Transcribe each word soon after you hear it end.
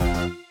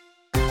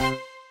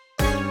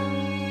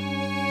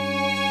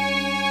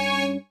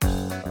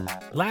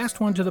Last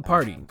One to the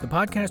Party, the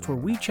podcast where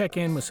we check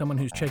in with someone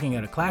who's checking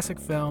out a classic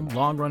film,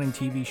 long-running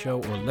TV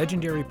show, or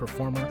legendary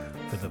performer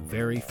for the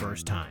very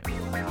first time.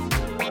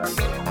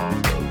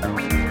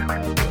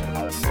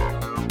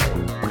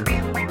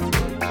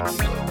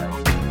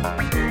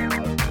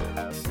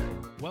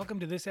 Welcome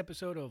to this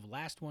episode of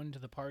Last One to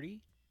the Party.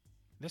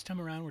 This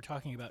time around, we're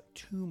talking about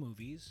two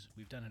movies.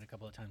 We've done it a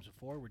couple of times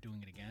before. We're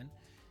doing it again.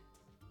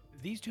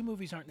 These two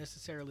movies aren't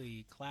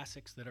necessarily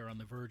classics that are on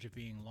the verge of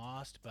being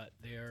lost, but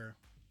they're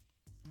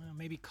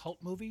maybe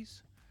cult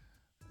movies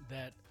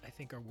that I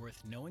think are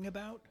worth knowing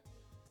about.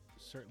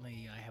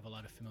 Certainly, I have a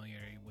lot of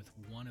familiarity with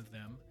one of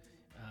them.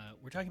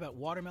 We're talking about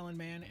Watermelon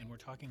Man, and we're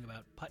talking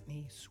about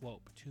Putney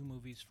Swope, two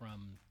movies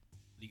from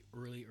the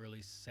early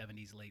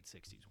 70s, late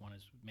 60s. One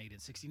is made in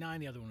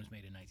 69, the other one was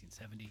made in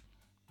 1970.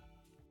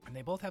 And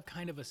they both have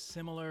kind of a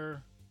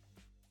similar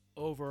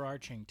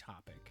overarching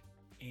topic.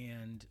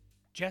 And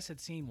Jess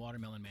had seen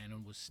Watermelon Man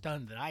and was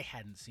stunned that I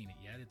hadn't seen it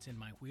yet. It's in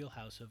my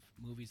wheelhouse of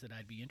movies that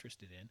I'd be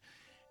interested in.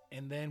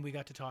 And then we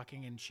got to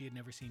talking, and she had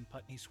never seen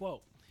Putney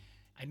Swope.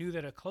 I knew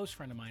that a close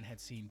friend of mine had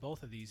seen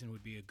both of these and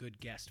would be a good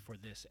guest for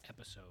this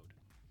episode.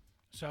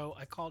 So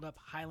I called up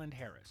Highland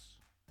Harris.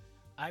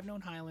 I've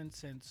known Highland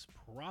since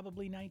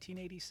probably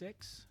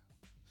 1986,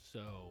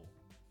 so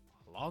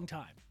a long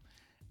time.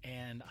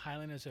 And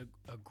Highland is a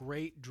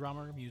great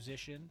drummer,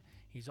 musician.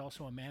 He's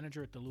also a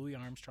manager at the Louis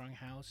Armstrong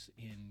House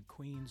in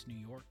Queens, New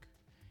York.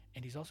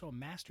 And he's also a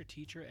master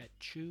teacher at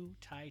Chu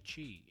Tai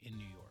Chi in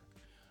New York.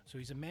 So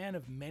he's a man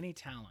of many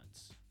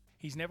talents.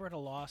 He's never at a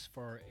loss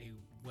for a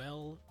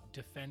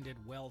well-defended,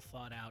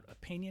 well-thought-out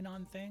opinion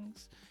on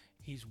things.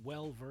 He's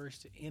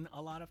well-versed in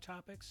a lot of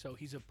topics, so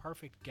he's a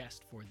perfect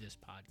guest for this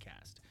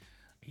podcast.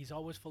 He's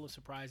always full of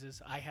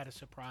surprises. I had a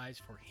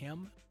surprise for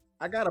him.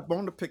 I got a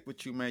bone to pick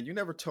with you, man. You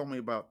never told me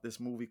about this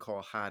movie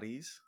called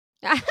Hotties.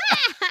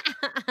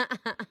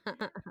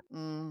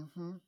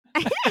 Mm-hmm.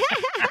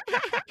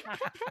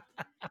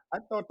 I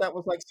thought that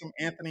was like some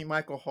Anthony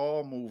Michael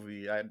Hall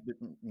movie I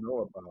didn't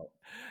know about.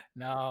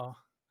 No.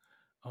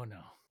 Oh, no.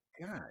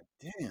 God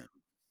damn.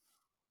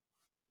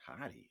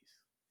 Hotties.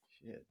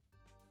 Shit.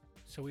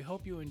 So we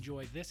hope you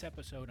enjoy this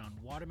episode on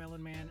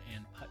Watermelon Man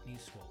and Putney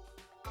Swope.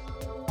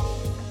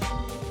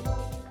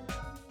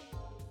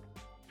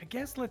 I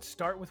guess let's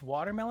start with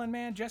Watermelon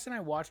Man. Jess and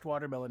I watched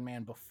Watermelon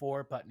Man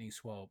before Putney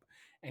Swope,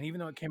 and even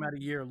though it came out a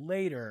year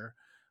later,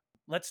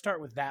 let's start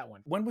with that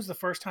one. When was the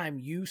first time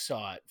you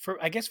saw it?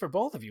 I guess for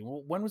both of you,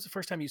 when was the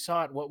first time you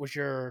saw it? What was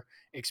your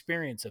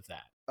experience of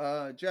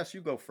that? Jess,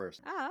 you go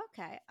first. Oh,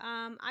 okay.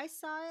 I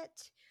saw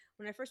it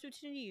when I first moved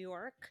to New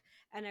York,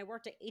 and I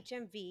worked at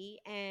HMV,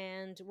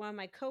 and one of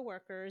my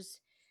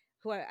coworkers,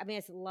 who I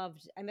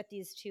met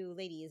these two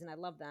ladies, and I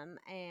love them,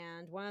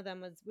 and one of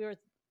them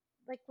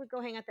we'd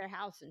go hang out at their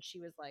house, and she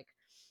was like,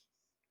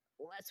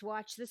 let's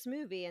watch this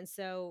movie. And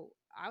so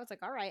I was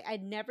like, all right.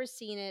 I'd never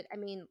seen it. I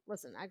mean,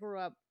 listen, I grew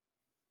up,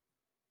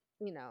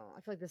 I feel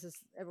like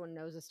everyone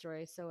knows the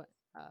story, so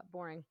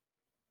boring.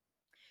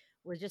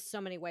 We're just so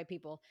many white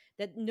people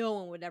that no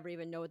one would ever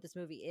even know what this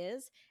movie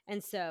is.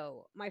 And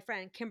so my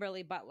friend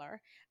Kimberly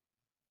Butler,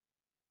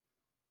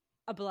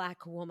 a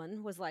black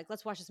woman, was like,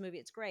 let's watch this movie.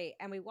 It's great.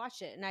 And we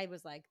watched it. And I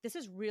was like, this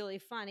is really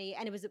funny.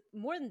 And it was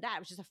more than that. It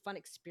was just a fun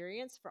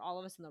experience for all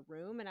of us in the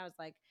room. And I was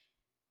like,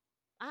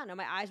 I don't know.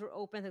 My eyes were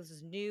open. This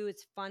is new.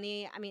 It's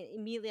funny. I mean,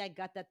 immediately I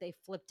got that they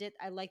flipped it.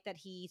 I like that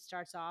he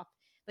starts off,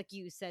 like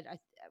you said,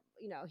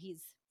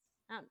 he's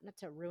not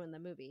to ruin the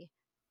movie,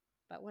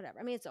 but whatever.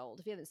 I mean, it's old.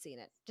 If you haven't seen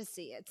it, just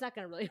see it. It's not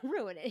going to really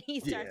ruin it. He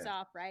starts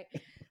off, right?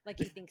 Like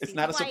he thinks it's he's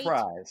not white. A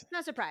surprise. It's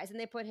not a surprise. And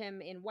they put him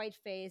in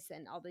whiteface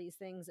and all these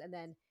things. And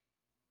then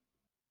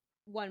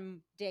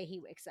one day he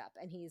wakes up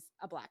and he's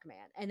a black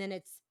man. And then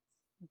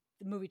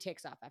the movie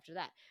takes off after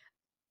that.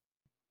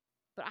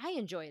 But I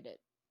enjoyed it.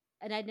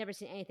 And I'd never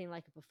seen anything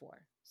like it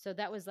before. So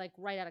that was like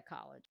right out of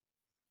college.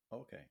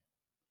 Okay.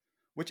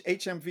 Which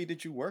HMV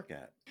did you work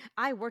at?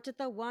 I worked at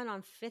the one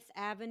on Fifth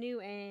Avenue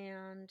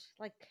and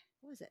what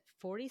was it,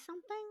 40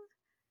 something?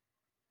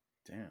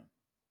 Damn.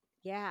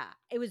 Yeah,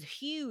 it was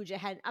huge. It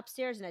had an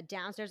upstairs and a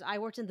downstairs. I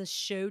worked in the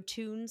show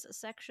tunes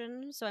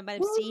section, so I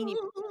might have seen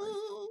you.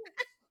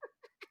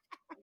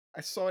 I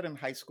saw it in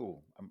high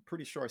school. I'm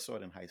pretty sure I saw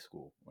it in high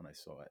school when I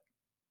saw it.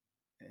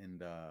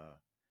 And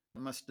it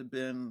must have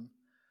been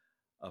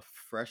a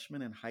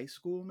freshman in high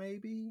school,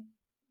 maybe,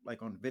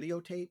 like on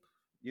videotape,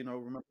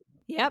 remember?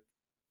 Yep.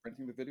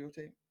 Renting the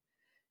videotape.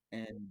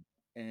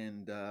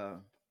 And I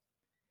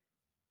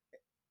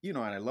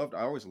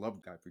always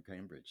loved Godfrey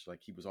Cambridge. Like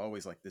he was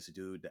always like this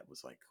dude that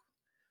was like,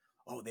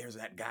 oh, there's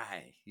that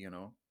guy,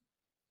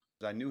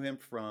 I knew him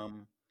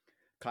from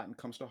Cotton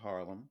Comes to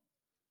Harlem,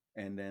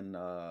 and then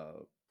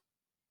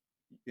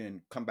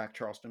in Come Back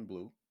Charleston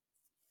Blue,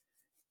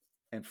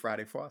 and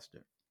Friday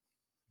Foster,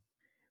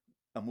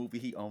 a movie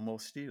he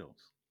almost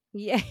steals.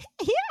 Yeah.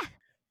 Yeah.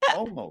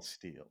 Almost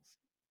steals.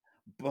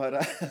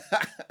 But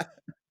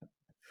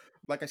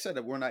like I said,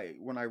 when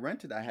I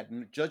rented, I had,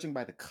 judging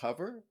by the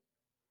cover,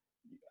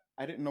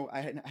 I didn't know,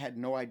 I had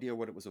no idea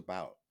what it was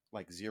about,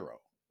 like zero.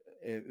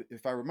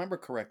 if I remember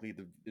correctly,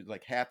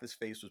 like half his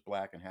face was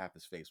black and half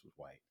his face was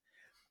white.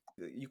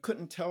 You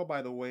couldn't tell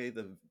by the way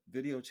the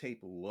videotape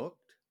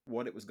looked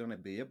what it was going to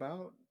be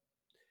about.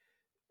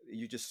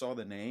 You just saw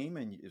the name,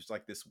 and it was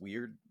like this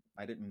weird.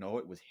 I didn't know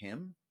it was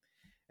him.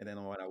 And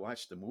then when I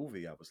watched the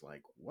movie, I was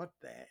like, "What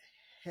the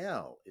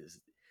hell is?"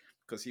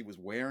 Because he was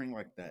wearing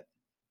like that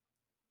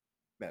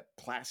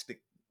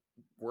plastic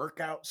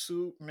workout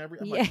suit and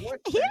everything. I'm Yeah. like,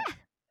 "What the Yeah.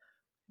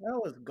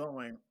 hell is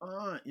going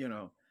on?"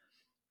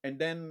 And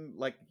then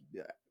like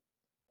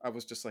I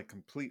was just like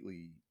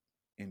completely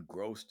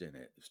engrossed in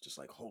it. It's just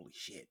like, holy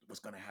shit, what's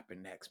gonna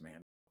happen next,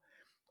 man?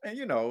 And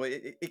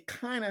it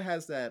kind of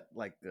has that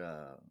like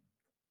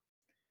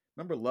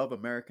remember Love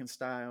American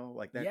Style,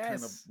 like that kind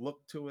of Yes.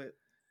 look to it.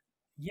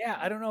 Yeah,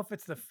 I don't know if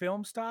it's the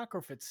film stock or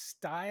if it's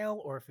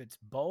style or if it's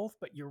both,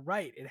 but you're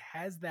right. It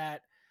has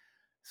that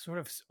sort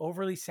of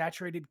overly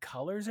saturated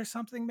colors or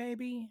something,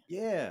 maybe.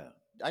 Yeah,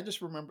 I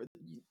just remember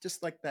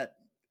just like that.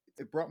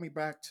 It brought me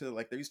back to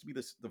like there used to be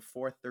the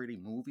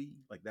 4:30 movie,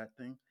 like that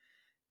thing.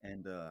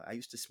 And I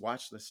used to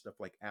watch this stuff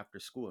like after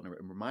school, and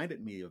it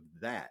reminded me of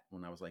that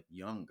when I was like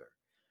younger.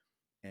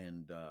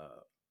 And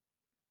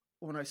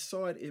when I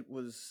saw it, it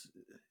was,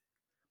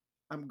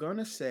 I'm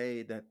gonna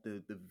say that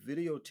the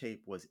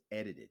videotape was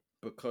edited,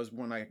 because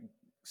when I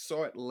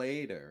saw it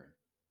later,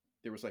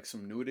 there was like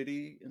some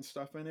nudity and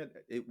stuff in it.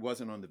 It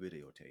wasn't on the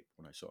videotape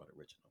when I saw it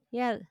originally.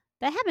 Yeah,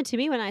 that happened to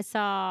me when I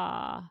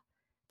saw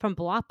from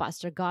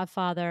Blockbuster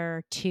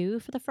Godfather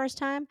 2 for the first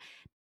time.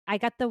 I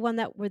got the one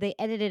that where they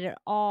edited it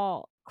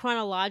all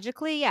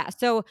chronologically. Yeah,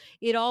 so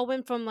it all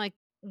went from like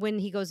when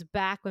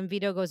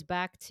Vito goes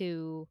back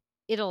to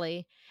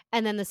Italy,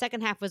 and then the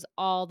second half was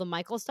all the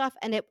Michael stuff,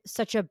 and it was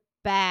such a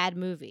bad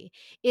movie.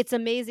 It's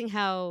amazing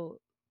how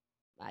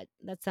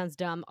that sounds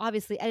dumb.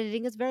 Obviously,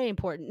 editing is very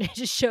important. It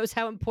just shows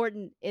how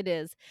important it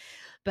is.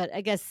 But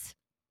I guess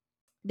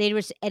they were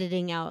just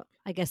editing out,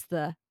 I guess,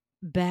 the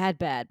bad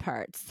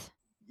parts,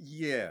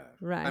 Yeah.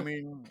 I right?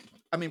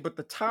 mean, but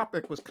the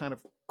topic was kind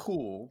of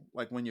cool,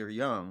 like when you're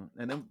young,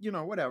 and then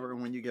whatever.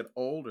 When you get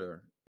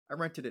older, I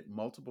rented it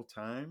multiple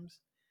times,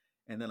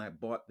 and then I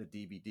bought the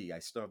DVD. I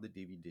still have the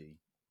DVD,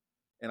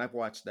 and I've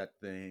watched that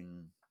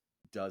thing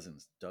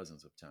dozens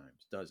of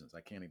times, dozens.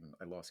 I can't even.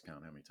 I lost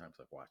count how many times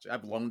I've watched it.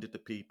 I've loaned it to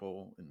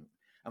people, and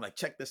I'm like,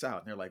 check this out,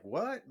 and they're like,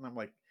 what? And I'm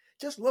like,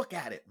 just look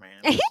at it,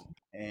 man. Listen.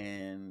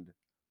 And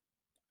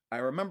I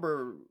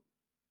remember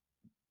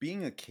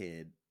being a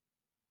kid,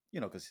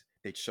 because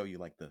they'd show you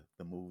like the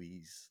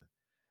movies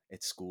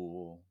at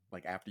school,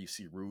 like after you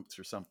see Roots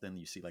or something,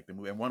 you see like the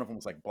movie, and one of them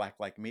was like Black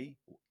Like Me,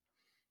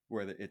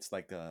 where it's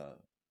like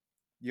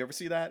you ever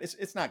see that?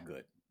 It's not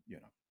good,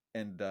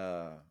 And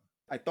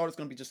I thought it's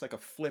gonna be just like a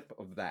flip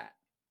of that.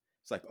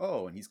 It's like,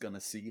 oh, and he's gonna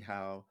see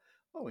how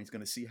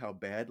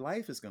bad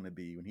life is gonna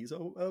be when he's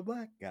a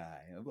black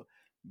guy,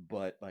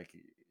 but like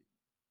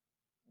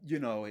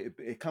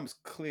it comes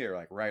clear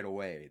like right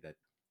away that,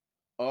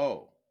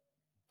 oh,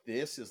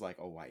 this is like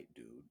a white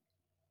dude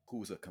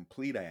who's a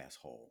complete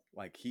asshole.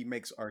 Like he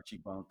makes Archie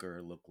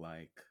Bunker look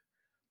like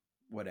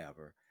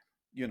whatever,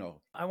 you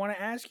know. I want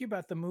to ask you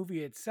about the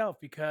movie itself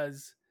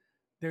because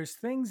there's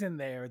things in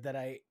there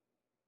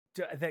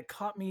that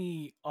caught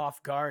me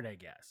off guard, I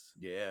guess.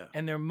 Yeah.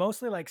 And they're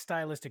mostly like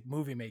stylistic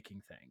movie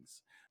making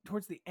things.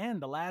 Towards the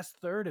end, the last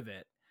third of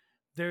it,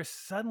 there's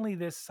suddenly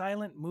this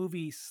silent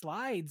movie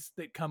slides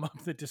that come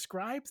up that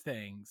describe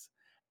things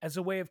as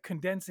a way of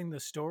condensing the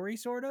story,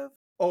 sort of.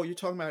 Oh, you're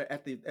talking about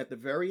at the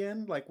very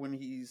end, like when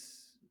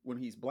he's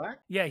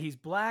black? Yeah, he's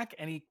black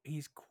and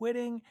he's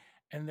quitting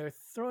and they're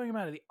throwing him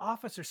out of the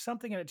office or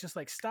something, and it just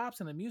like stops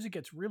and the music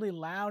gets really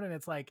loud and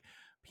it's like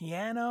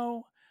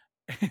piano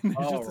and there's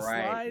Oh, just a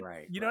right, slide.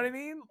 right, You know what I right.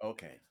 mean?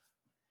 Okay.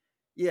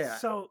 Yeah.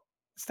 So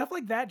stuff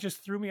like that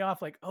just threw me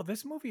off. Like, oh,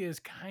 this movie is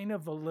kind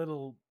of a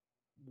little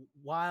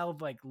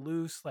wild, like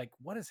loose. Like,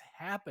 what is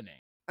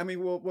happening? I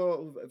mean,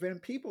 well, Van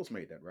Peebles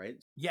made that, right?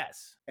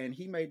 Yes. And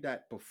he made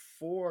that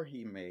before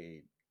he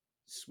made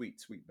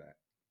Sweetback.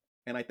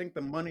 And I think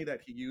the money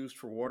that he used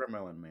for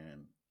Watermelon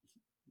Man,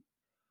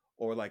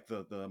 or like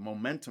the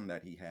momentum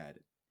that he had,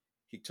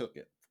 he took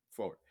it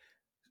forward.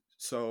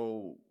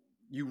 So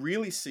you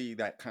really see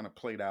that kind of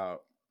played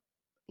out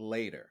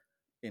later,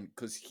 and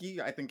because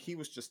I think he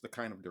was just the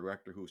kind of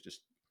director who was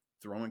just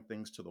throwing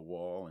things to the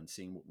wall and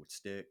seeing what would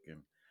stick,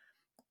 and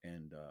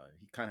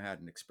he kind of had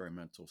an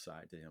experimental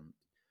side to him.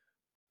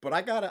 But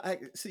I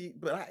see,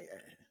 but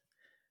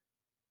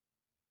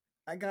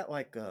I got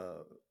like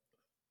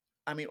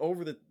I mean,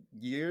 over the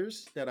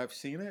years that I've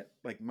seen it,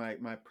 like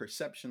my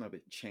perception of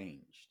it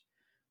changed,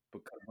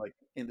 because like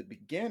in the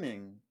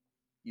beginning,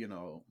 you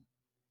know,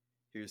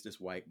 here's this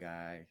white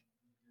guy,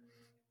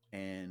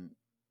 and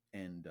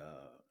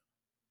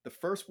the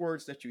first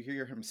words that you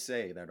hear him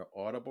say that are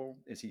audible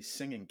is he's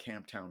singing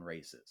Camptown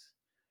Races,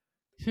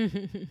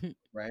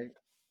 right?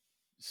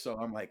 So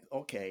I'm like,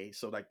 okay,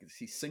 so like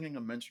he's singing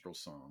a minstrel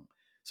song.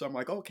 So I'm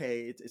like,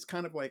 okay, it's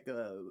kind of like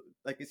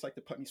it's like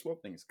the Putney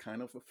Swope thing. It's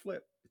kind of a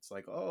flip. It's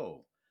like,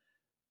 oh,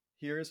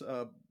 here's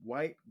a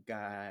white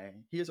guy,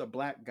 here's a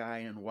black guy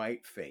in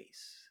white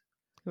face.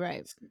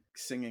 Right.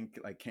 singing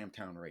like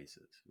Camptown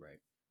Races, right?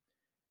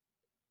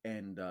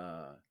 And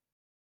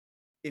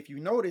if you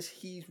notice,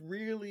 he's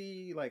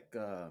really like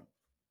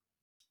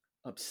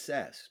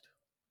obsessed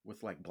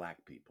with like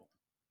black people.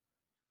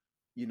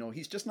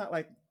 He's just not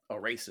like a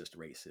racist.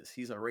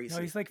 He's a No,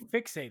 racist. he's like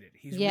fixated.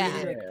 He's really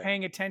Yeah. like Yeah.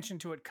 paying attention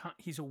to it.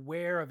 He's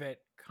aware of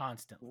it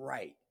constantly.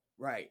 Right,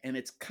 right. And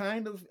it's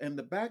kind of, and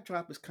the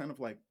backdrop is kind of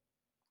like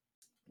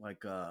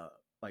uh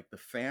like the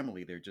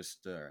family. They're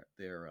just they're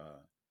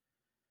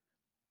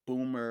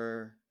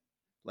boomer,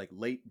 like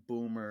late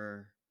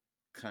boomer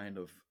kind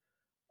of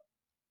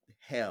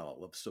hell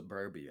of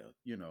suburbia.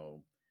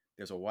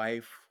 There's a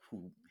wife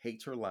who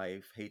hates her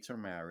life, hates her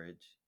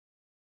marriage.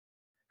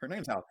 Her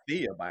name's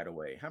Althea, by the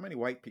way. How many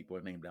white people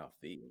are named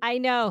Althea? I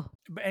know.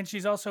 And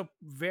she's also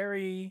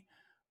very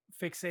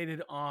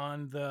fixated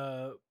on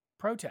the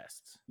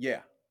protests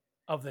Yeah,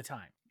 of the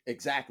time.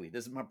 exactly.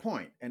 This is my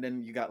point. And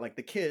then you got like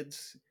the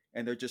kids,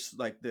 and they're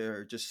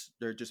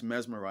just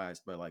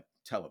mesmerized by like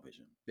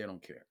television. They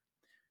don't care,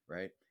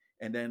 right?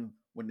 And then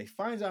when they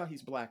find out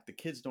he's black, the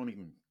kids don't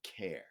even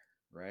care,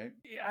 right?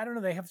 I don't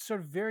know. They have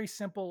sort of very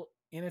simple,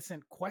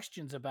 innocent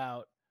questions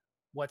about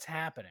what's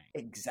happening.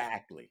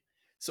 Exactly.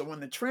 So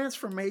when the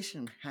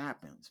transformation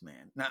happens,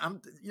 man. Now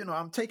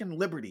I'm taking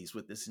liberties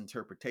with this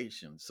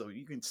interpretation, so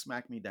you can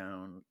smack me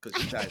down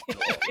because you guys know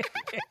all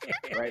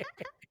this, right?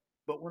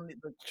 But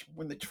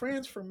when the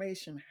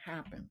transformation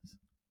happens,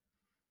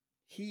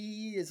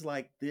 he is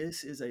like,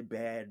 this is a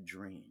bad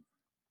dream.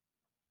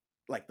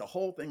 Like the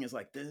whole thing is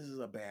like, this is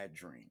a bad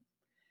dream.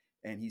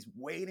 And he's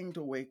waiting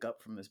to wake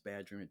up from this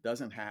bad dream. It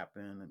doesn't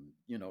happen.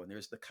 And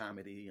there's the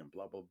comedy and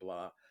blah, blah,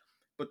 blah.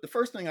 But the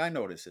first thing I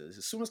notice is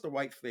as soon as the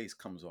white face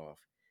comes off,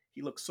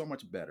 he looks so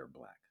much better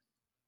black.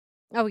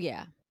 Oh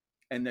yeah.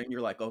 And then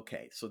you're like,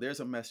 okay, so there's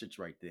a message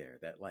right there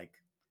that like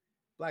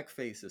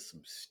blackface is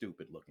some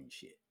stupid looking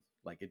shit.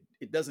 Like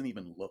it doesn't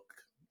even look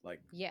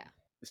like, Yeah.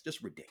 it's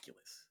just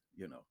ridiculous,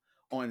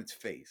 on its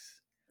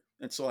face.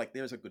 And so like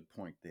there's a good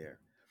point there.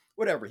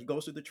 Whatever, he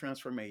goes through the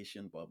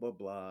transformation, blah, blah,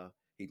 blah.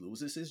 He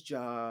loses his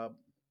job.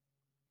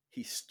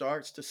 He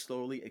starts to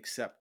slowly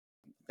accept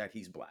that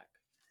he's black.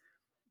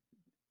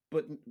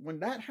 But when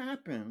that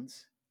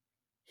happens,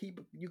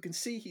 you can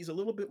see he's a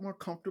little bit more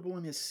comfortable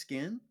in his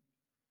skin,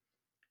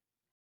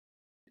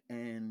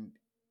 and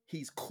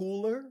he's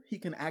cooler. He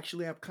can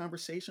actually have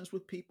conversations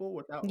with people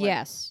without like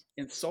Yes.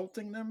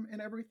 insulting them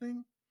and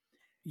everything.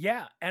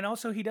 Yeah. And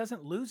also, he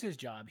doesn't lose his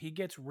job. He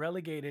gets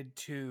relegated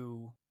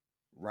to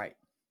Right.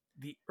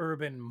 the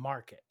urban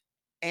market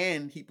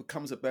And he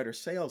becomes a better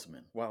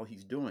salesman while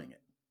he's doing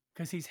it.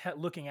 because he's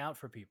looking out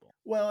for people.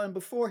 Well, and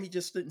before he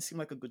just didn't seem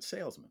like a good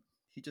salesman.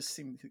 He just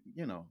seemed,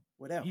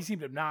 whatever. He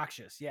seemed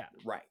obnoxious. Yeah.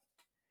 Right.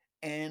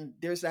 And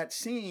there's that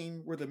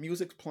scene where the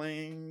music's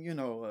playing,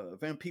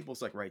 Van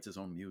Peebles like writes his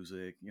own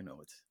music,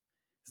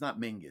 it's not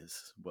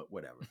Mingus, but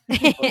whatever.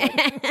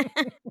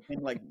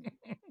 And like,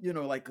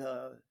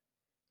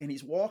 and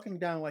he's walking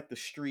down like the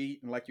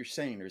street, and like you're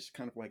saying, there's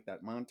kind of like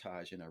that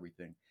montage and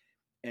everything.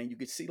 And you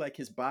could see like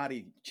his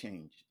body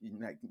change.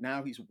 Like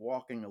now he's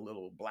walking a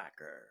little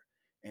blacker,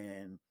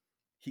 and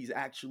he's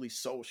actually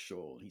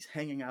social. He's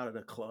hanging out at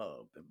a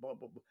club and blah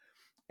blah blah.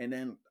 And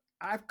then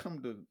I've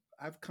come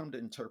to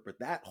interpret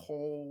that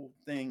whole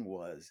thing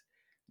was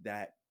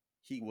that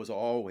he was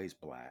always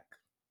black.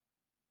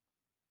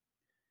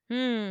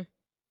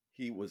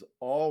 He was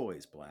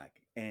always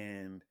black,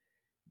 and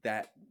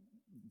that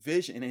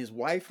vision, and his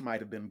wife might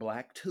have been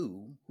black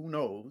too. Who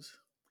knows?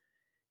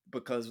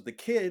 Because the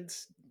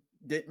kids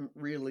didn't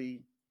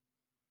really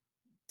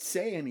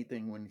say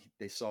anything when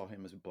they saw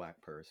him as a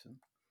black person.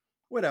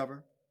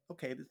 Whatever.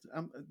 Okay,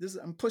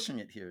 I'm pushing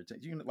it here.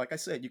 Like I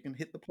said, you can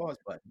hit the pause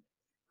button.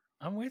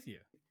 I'm with you.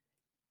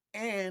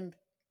 And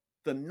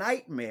the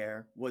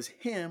nightmare was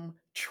him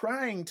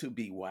trying to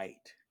be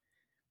white.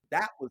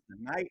 That was the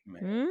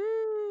nightmare.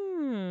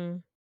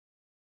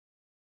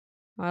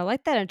 Well, I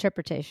like that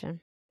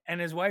interpretation.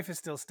 And his wife is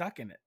still stuck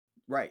in it.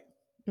 Right.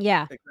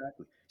 Yeah.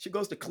 Exactly. She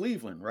goes to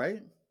Cleveland,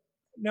 right?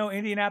 No,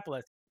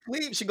 Indianapolis.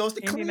 She goes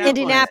to Cleveland.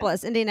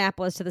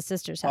 Indianapolis to the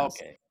sister's house.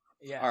 Okay.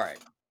 Yeah. All right.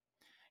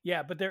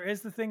 Yeah, but there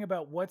is the thing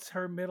about what's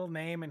her middle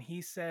name, and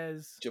he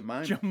says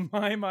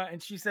Jemima,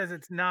 and she says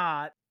it's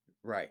not.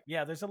 Right.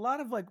 Yeah, there's a lot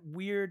of like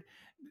weird.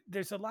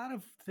 There's a lot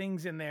of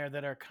things in there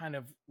that are kind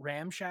of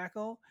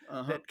ramshackle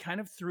that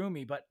kind of threw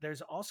me. But there's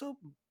also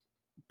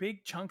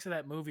big chunks of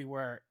that movie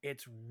where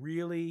it's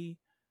really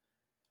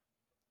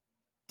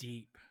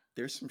deep.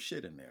 There's some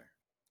shit in there.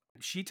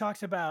 She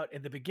talks about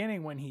at the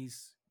beginning when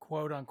he's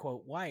quote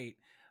unquote white,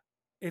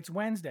 it's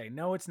Wednesday.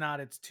 No, it's not.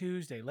 It's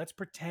Tuesday. Let's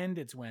pretend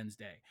it's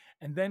Wednesday.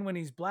 And then when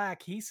he's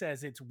black, he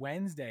says it's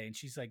Wednesday. And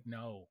she's like,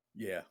 no.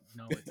 Yeah.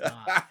 No, it's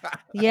not.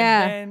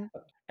 Yeah.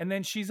 And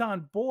then she's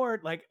on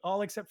board, like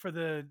all except for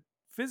the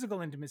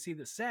physical intimacy,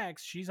 the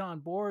sex, she's on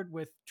board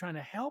with trying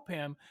to help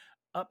him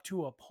up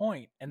to a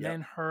point. And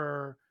then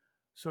her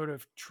sort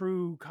of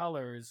true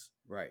colors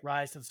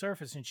rise to the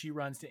surface, and she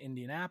runs to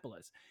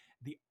Indianapolis.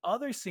 The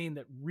other scene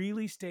that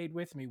really stayed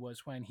with me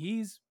was when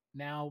he's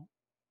now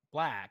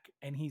black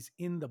and he's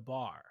in the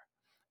bar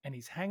and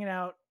he's hanging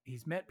out.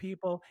 He's met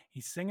people.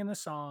 He's singing the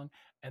song,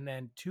 and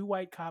then two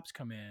white cops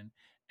come in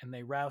and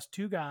they rouse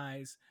two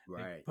guys. They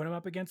Right. put him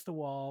up against the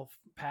wall,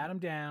 pat him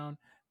down,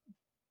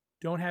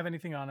 don't have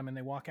anything on him, and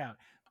they walk out.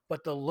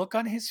 But the look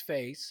on his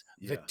face,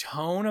 the Yeah.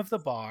 tone of the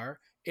bar,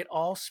 it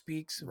all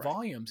speaks Right.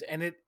 volumes,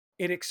 and it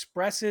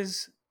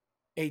expresses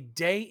a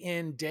day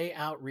in, day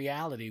out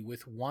reality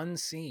with one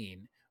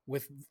scene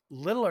with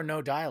little or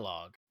no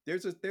dialogue.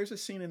 There's a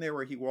scene in there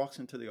where he walks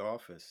into the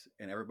office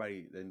and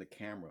everybody in the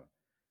camera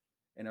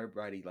and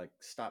everybody like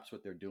stops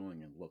what they're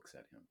doing and looks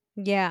at him.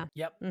 Yeah.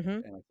 Yep. Mm-hmm.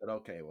 And I said,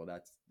 okay, well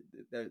that's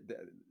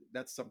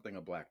something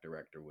a black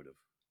director would have,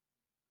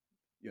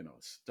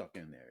 stuck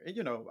in there. And,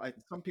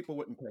 some people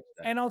wouldn't catch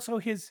that. And also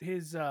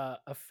his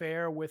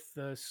affair with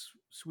the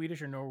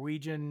Swedish or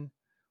Norwegian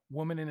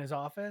woman in his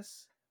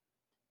office.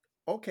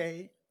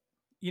 Okay.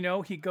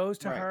 He goes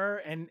to Right. her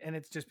and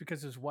it's just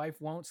because his wife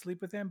won't sleep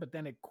with him, but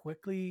then it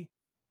quickly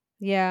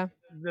Yeah.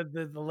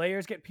 the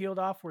layers get peeled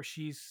off where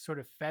she's sort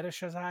of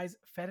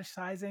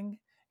fetishizing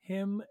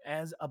him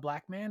as a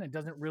black man. It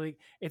doesn't really,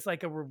 it's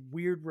like a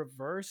weird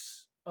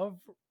reverse of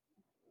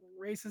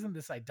racism.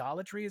 This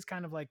idolatry is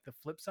kind of like the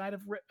flip side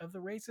of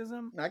the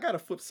racism. Now, I got a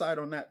flip side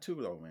on that too,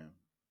 though, man.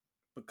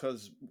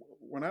 Because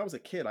when I was a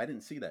kid, I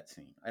didn't see that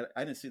scene.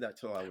 I didn't see that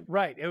till I was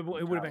right. It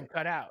would have been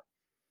cut out.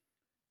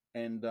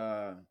 And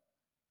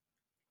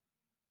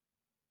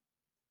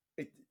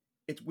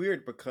it's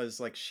weird because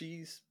like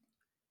she's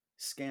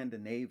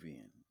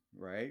Scandinavian,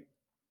 right?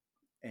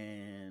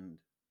 And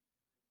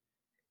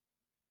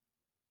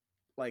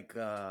like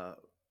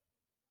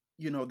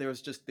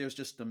there's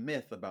just a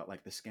myth about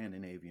like the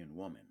Scandinavian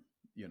woman,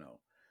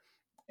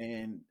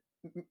 and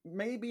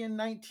maybe in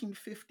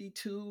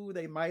 1952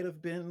 they might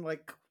have been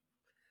like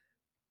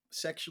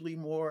sexually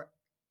more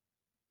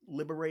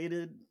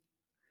liberated,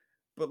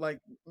 but like,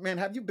 man,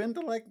 have you been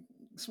to like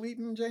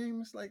Sweden,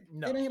 James? Like,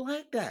 No. It ain't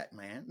like that,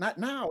 man. Not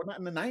now, not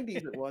in the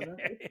 90s it wasn't.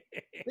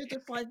 It's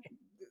just like,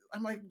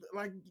 I'm like,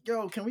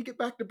 yo, can we get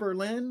back to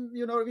Berlin?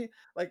 You know what I mean?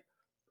 Like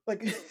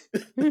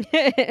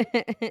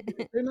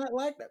they're not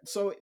like that.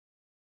 So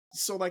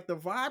like the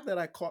vibe that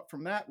I caught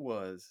from that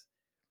was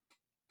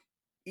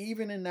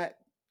even in that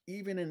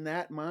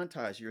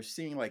montage, you're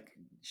seeing like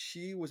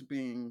she was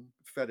being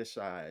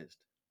fetishized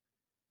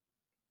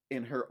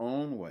in her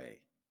own way.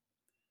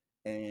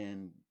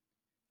 And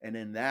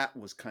then that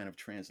was kind of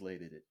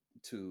translated it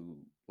to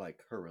like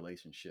her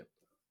relationship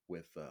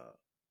with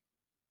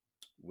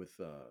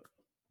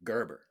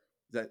Gerber.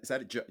 Is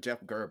that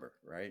Jeff Gerber,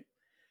 right?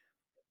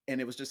 And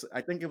it was just,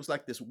 I think it was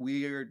like this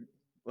weird,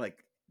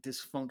 like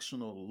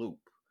dysfunctional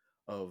loop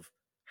of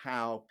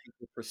how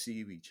people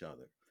perceive each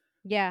other.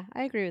 Yeah,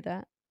 I agree with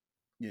that.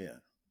 Yeah.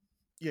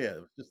 Yeah,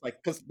 just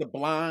like because the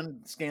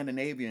blonde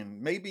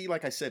Scandinavian, maybe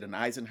like I said, in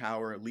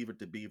Eisenhower, Leave It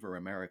to Beaver,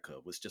 America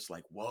was just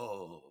like,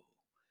 whoa,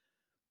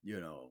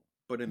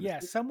 But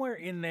in somewhere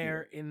in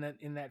there in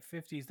that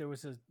 50s, there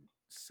was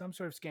some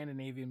sort of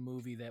Scandinavian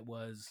movie that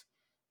was,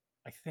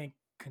 I think,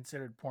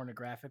 considered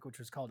pornographic, which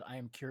was called I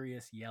Am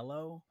Curious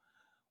Yellow,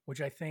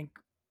 which I think.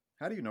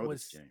 How do you know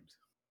this, James?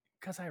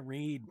 Because I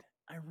read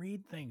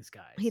things,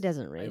 guys. He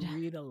doesn't read. I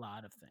read a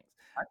lot of things.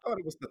 I thought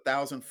it was the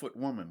 1,000-Foot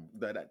Woman,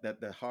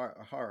 that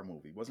horror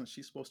movie. Wasn't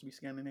she supposed to be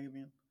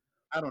Scandinavian?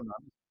 I don't know.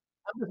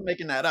 I'm just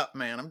making that up,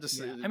 man. I'm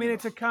just. I mean,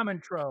 it's a common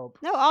trope.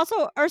 No,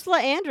 also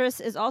Ursula Andress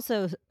is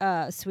also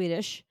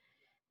Swedish,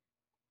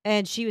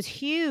 and she was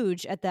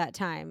huge at that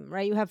time,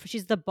 right?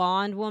 She's the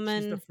Bond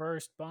woman. She's the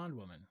first Bond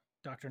woman,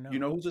 Dr. No. You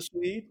know who's a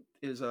Swede?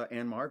 Is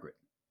Anne Margaret.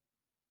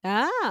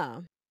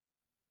 Ah.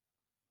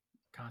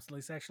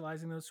 Constantly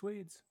sexualizing those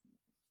Swedes.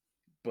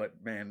 But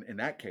man, in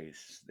that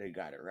case, they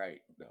got it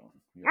right, though.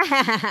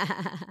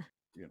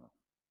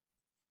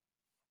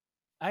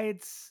 I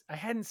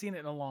hadn't seen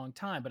it in a long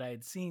time, but I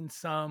had seen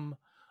some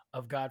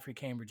of Godfrey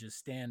Cambridge's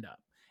stand-up,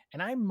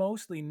 and I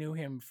mostly knew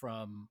him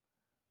from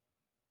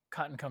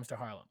Cotton Comes to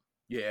Harlem.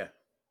 Yeah.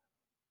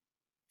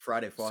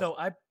 Friday Foster. So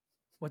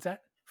what's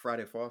that?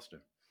 Friday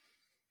Foster.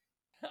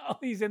 Oh,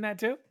 he's in that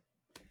too?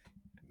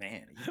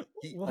 Man,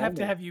 we'll have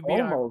to have you be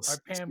our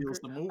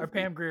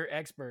Pam Grier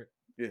expert.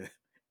 Yeah,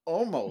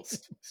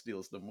 almost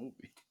steals the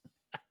movie.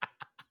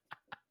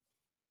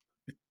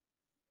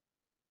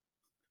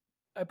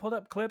 I pulled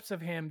up clips of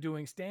him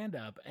doing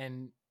stand-up,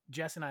 and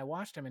Jess and I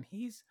watched him, and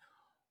he's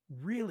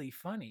really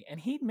funny. And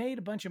he'd made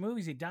a bunch of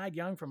movies. He died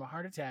young from a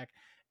heart attack.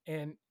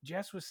 And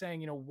Jess was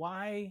saying,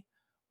 why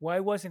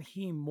wasn't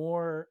he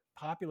more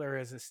popular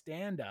as a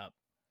stand-up?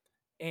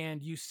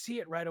 And you see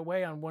it right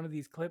away on one of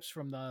these clips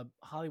from the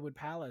Hollywood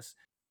Palace.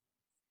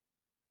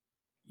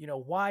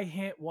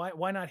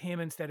 Why not him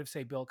instead of,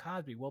 say, Bill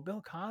Cosby? Well,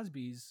 Bill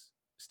Cosby's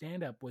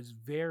stand-up was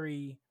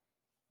very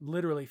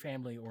literally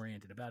family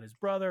oriented, about his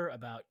brother,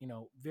 about,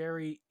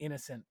 very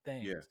innocent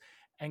things. Yeah.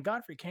 And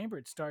Godfrey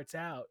Cambridge starts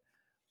out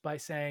by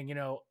saying,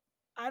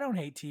 I don't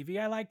hate TV.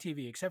 I like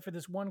TV, except for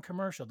this one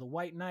commercial, The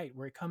White Knight,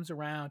 where he comes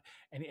around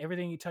and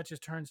everything he touches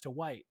turns to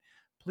white.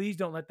 Please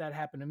don't let that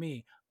happen to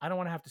me. I don't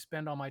want to have to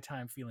spend all my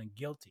time feeling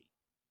guilty.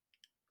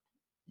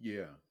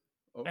 Yeah.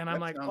 Oh, And I'm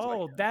that like, sounds like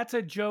oh, him. that's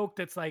a joke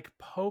that's like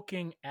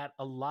poking at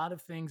a lot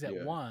of things at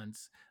Yeah.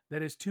 once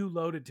that is too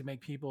loaded to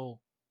make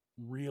people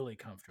really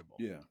comfortable.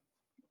 Yeah.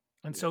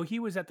 And Yeah. so he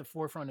was at the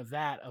forefront of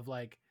that, of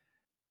like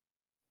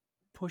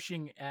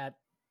pushing at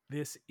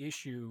this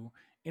issue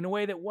in a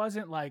way that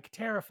wasn't like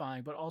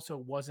terrifying, but also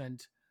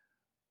wasn't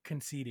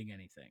conceding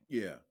anything.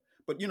 Yeah.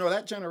 But you know,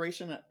 that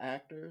generation of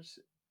actors,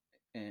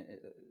 and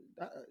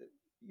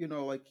you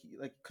know, like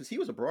because he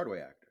was a Broadway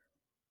actor.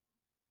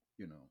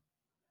 You know,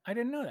 I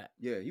didn't know that.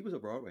 yeah, he was a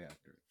Broadway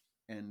actor,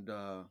 and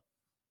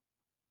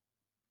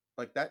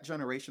like that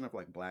generation of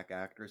like black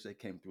actors, they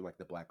came through like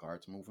the Black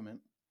Arts movement,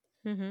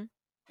 Mm-hmm.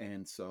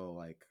 and so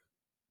like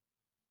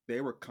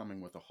they were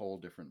coming with a whole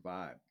different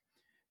vibe,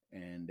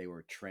 and they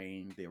were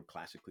trained, they were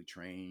classically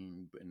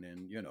trained, and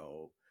then you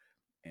know,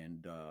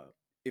 and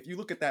if you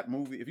look at that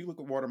movie, if you look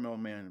at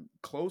Watermelon Man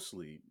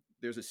closely,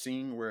 there's a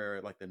scene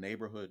where like the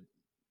neighborhood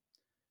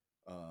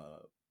uh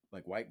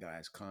like white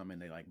guys come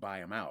and they like buy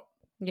him out.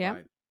 Yeah.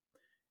 Buy,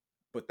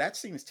 but that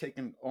scene is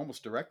taken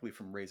almost directly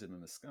from Raisin in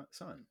the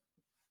Sun,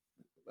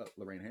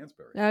 Lorraine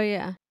Hansberry. Oh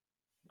yeah.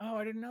 Oh,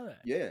 I didn't know that.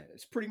 Yeah,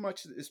 it's pretty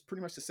much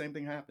the same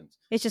thing happens.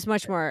 It's just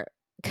much more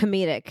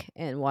comedic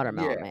in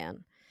Watermelon Yeah,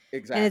 Man. And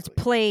it's exactly.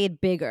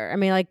 played bigger. I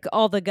mean, like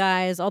all the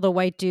guys, all the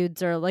white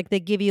dudes are like, they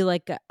give you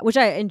like, which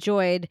I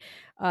enjoyed,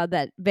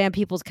 that Van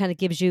Peebles kind of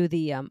gives you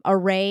the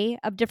array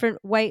of different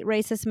white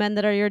racist men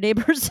that are your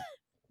neighbors.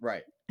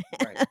 Right,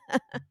 right,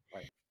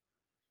 right,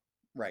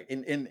 right.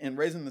 In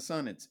Raising the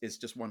Sun, it's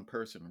just one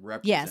person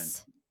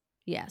Yes.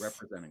 Yes.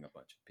 representing a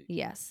bunch of people.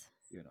 Yes.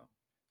 You know,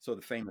 so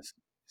the famous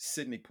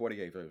Sidney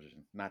Poitier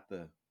version, not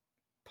the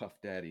Puff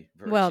Daddy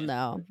version. Well,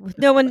 no,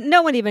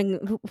 no one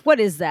even. What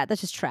is that?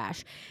 That's just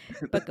trash.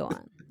 But go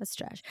on. That's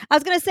trash. I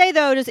was gonna say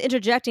though, just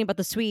interjecting about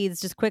the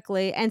Swedes, just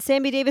quickly. And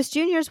Sammy Davis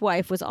Jr.'s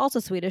wife was also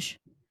Swedish.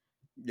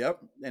 Yep,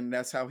 and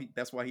that's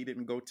why he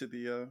didn't go to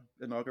the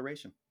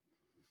inauguration.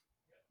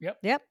 Yep.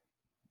 Yep,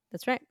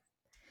 that's right.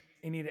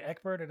 Anita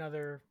Ekberg,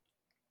 another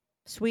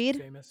Swede.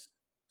 famous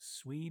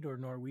Swede or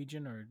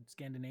Norwegian or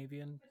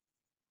Scandinavian.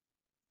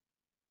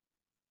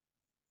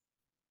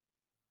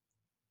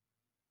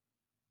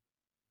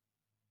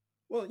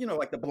 Well, you know,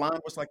 like the blonde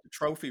was like the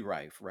trophy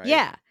wife, right?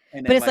 Yeah,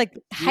 And but then it's like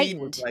the Swede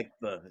was heightened. like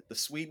the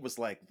Swede was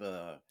like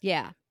the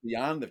Yeah,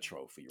 beyond the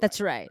trophy,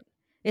 that's right? right.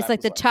 It's That like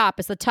was the like top.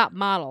 It's the top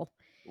model.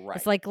 right,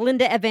 It's like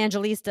Linda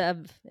Evangelista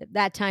of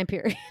that time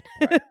period.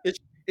 right.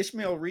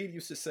 Ishmael Reed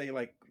used to say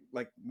like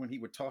when he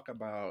would talk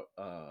about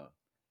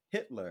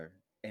Hitler,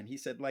 and he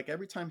said like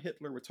every time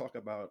Hitler would talk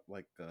about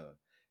like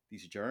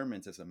these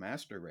Germans as a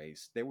master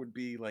race, there would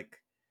be like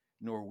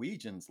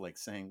Norwegians like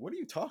saying, "What are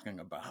you talking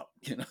about?"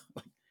 You know,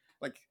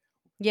 like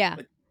Yeah,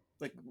 like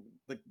like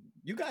like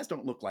you guys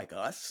don't look like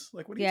us.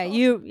 Like what are you yeah,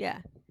 talking? yeah,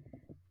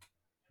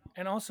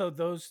 And also,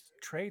 those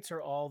traits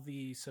are all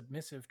the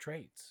submissive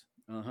traits.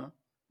 Uh-huh.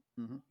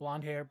 Mm-hmm.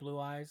 Blonde hair, blue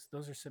eyes,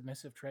 those are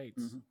submissive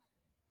traits. Mm-hmm.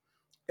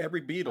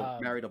 Every Beatle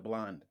Um, married a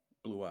blonde,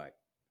 blue-eyed,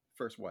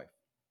 first wife.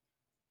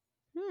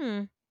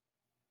 Hmm.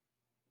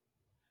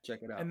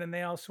 Check it out. and then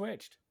they all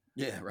switched.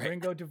 Yeah, right.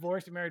 Ringo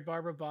divorced and married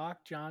Barbara Bach.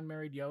 John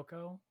married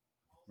Yoko.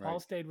 Paul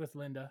Right. stayed with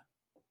Linda.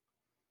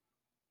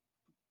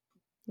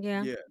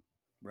 Yeah. Yeah.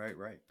 Right,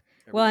 right.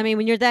 Well, I Everyone. mean,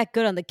 when you're that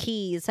good on the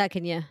keys, how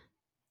can you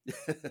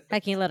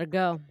let it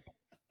go?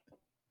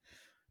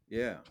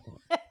 Yeah.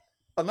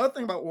 Another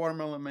thing about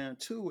Watermelon Man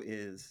too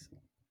is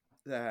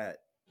that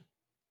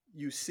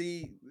you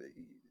see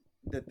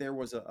that there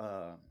was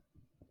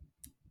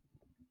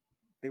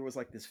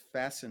like this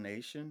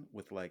fascination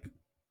with like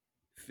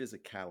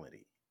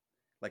physicality.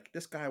 Like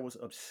this guy was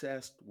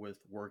obsessed with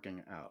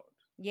working out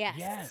Yes.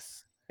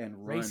 Yes.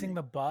 and Racing running.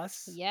 the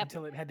bus Yep.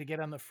 until it had to get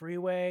on the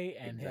freeway,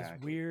 and his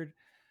Exactly. weird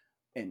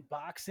And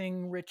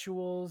boxing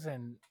rituals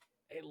and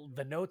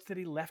the notes that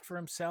he left for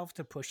himself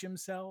to push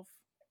himself.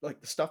 like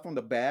the stuff on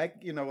the bag,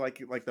 you know,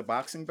 like the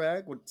boxing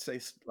bag would say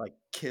like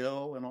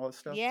kill and all this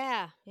stuff.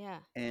 Yeah. Yeah.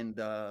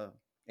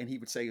 And he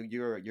would say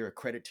you're a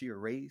credit to your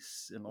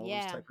race and all those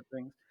Yeah. type of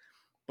things.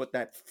 But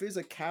that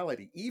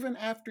physicality, even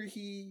after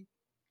he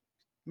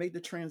made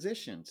the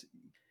transitions,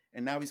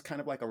 and now he's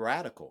kind of like a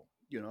radical,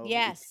 you know, it's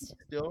Yes.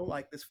 still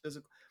like this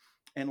physical,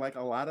 and like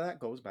a lot of that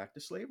goes back to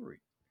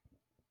slavery,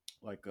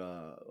 like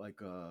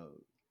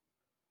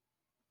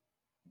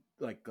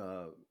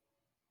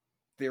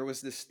there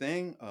was this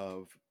thing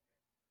of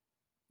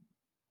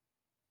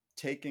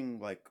taking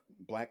like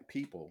black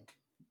people,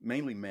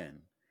 mainly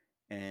men,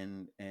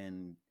 and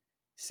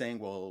saying,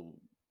 well,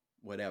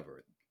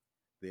 whatever,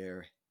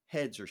 their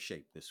heads are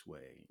shaped this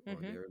way or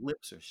Mhm. their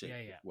lips are shaped Yeah,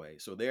 yeah. this way,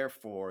 so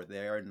therefore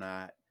they're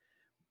not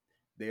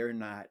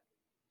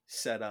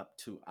set up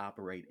to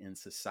operate in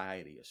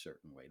society a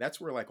certain way. That's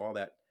where like all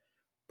that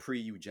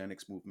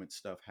pre-eugenics movement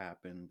stuff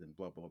happened and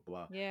blah blah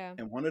blah. Yeah.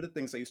 And one of the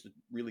things I used to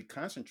really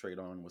concentrate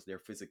on was their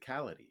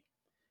physicality.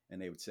 And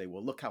they would say,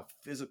 well, look how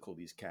physical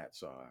these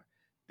cats are.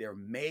 They're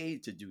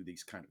made to do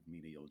these kind of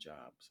menial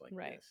jobs like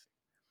Right. this.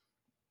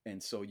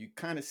 And so you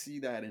kind of see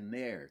that in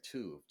there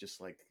too,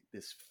 just like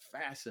this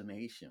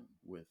fascination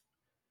with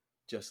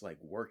just like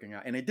working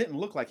out, and it didn't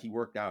look like he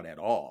worked out at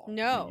all. when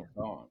you No,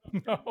 saw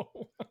him. No.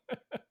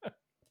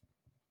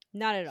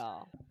 not at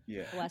all.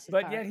 Yeah, Bless his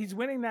But heart. yet he's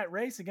winning that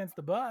race against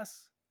the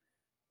bus.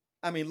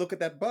 I mean, look at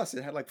that bus.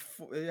 It had like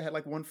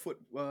 1 foot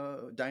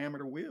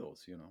diameter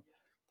wheels.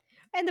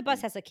 And the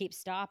bus has to keep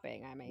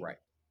stopping. I mean, Right.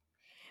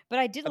 but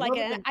I did like it.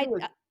 Another And thing too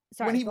is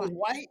sorry, when he go was on.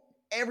 white,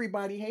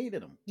 everybody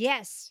hated him.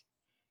 Yes.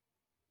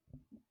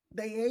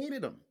 They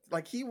hated him.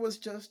 Like he was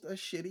just a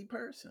shitty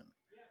person.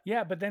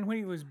 Yeah, but then when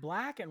he was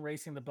black and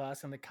racing the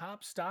bus and the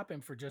cops stop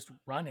him for just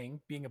running,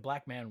 being a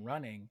black man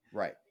running,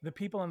 Right. the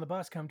people on the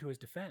bus come to his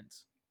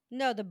defense.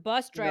 No, the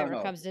bus driver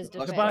no, comes to his the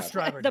bus defense. The bus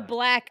driver The does.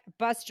 black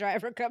bus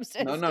driver comes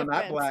to No, his no,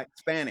 defense. not black.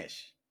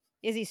 Spanish.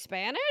 Is he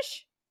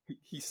Spanish?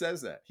 He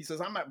says that. He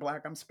says, "I'm not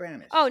black. I'm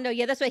Spanish." Oh no,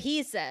 yeah, that's what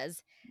he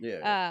says.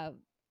 yeah.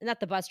 Not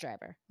the bus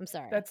driver. I'm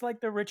sorry. That's like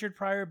the Richard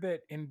Pryor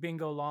bit in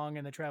Bingo Long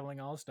and the Traveling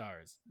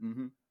All-Stars,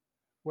 Mm-hmm.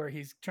 where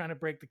he's trying to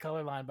break the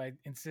color line by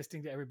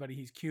insisting to everybody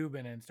he's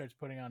Cuban and starts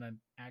putting on an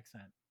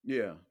accent.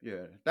 Yeah,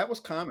 yeah. That was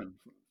common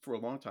for a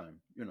long time.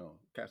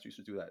 Cats used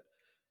to do that.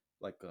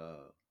 Like,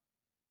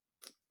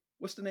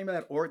 what's the name of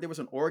that? There was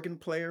an organ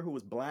player who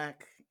was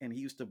black, and he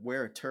used to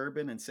wear a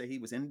turban and say he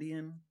was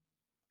Indian.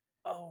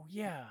 Oh,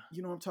 yeah.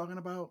 You know what I'm talking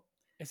about?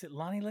 Is it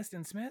Lonnie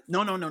Liston Smith?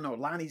 No.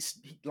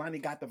 Lonnie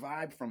got the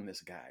vibe from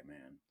this guy,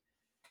 man.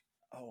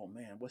 Oh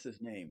man, what's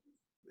his name?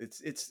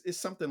 It's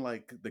something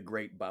like the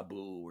Great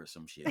Babu or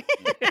some shit.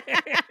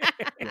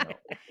 And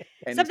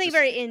it's Something just-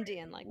 very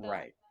Indian like that.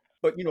 right.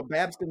 But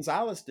Babs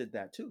Gonzalez did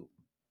that too.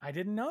 I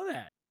didn't know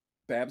that.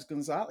 Babs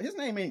Gonzalez. His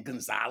name ain't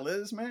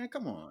Gonzalez, man.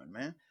 Come on,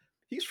 man.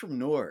 He's from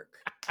Newark.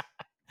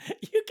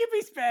 You can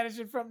be Spanish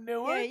and from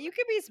Newark. Yeah, you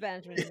could be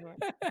Spanish when you were.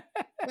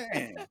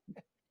 Man.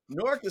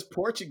 Newark is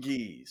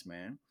Portuguese,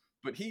 man.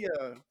 But he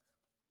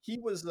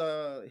was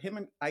him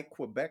and Ike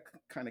Quebec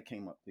kind of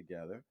came up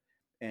together,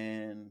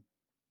 and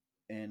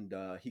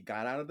he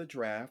got out of the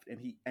draft, and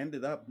he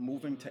ended up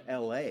moving to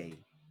LA,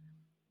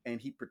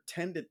 and he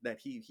pretended that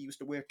he used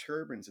to wear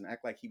turbans and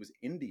act like he was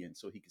Indian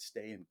so he could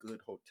stay in good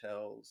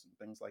hotels and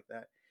things like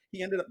that.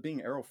 He ended up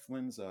being Errol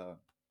Flynn's a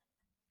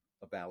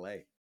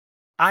valet.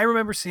 I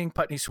remember seeing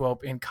Putney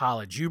Swope in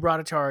college. You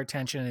brought it to our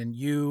attention, and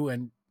you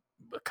and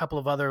a couple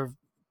of other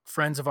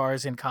friends of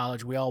ours in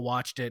college, we all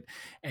watched it.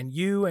 And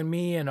you and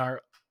me and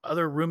our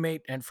other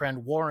roommate and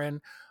friend Warren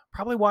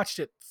probably watched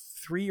it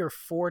 3 or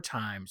 4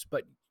 times.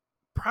 But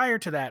prior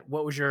to that,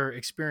 what was your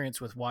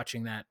experience with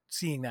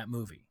seeing that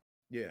movie?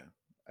 Yeah,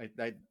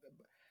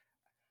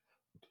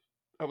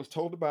 I was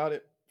told about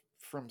it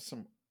from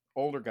some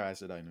older guys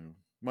that I knew,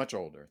 much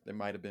older. They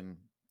might have been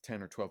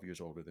 10 or 12 years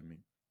older than me,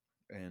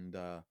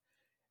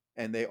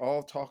 and they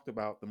all talked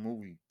about the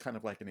movie kind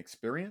of like an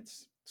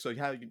experience. So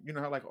how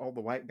how like all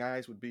the white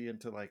guys would be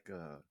into like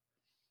a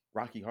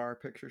Rocky Horror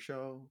Picture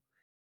Show,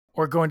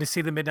 Or going to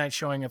see the midnight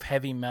showing of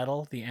Heavy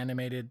Metal, the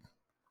animated,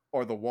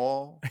 or The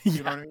Wall. Yeah,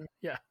 You know what I mean?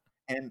 yeah.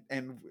 And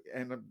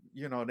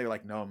they're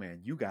like, no, man,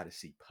 you got to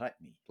see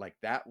Putney. Like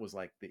that was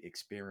like the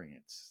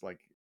experience. Like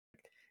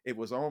it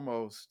was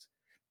almost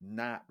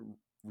not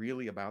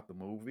really about the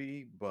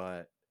movie,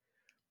 but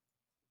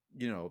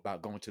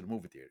about going to the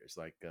movie theaters.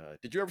 Like,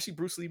 did you ever see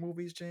Bruce Lee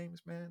movies,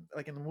 James, man?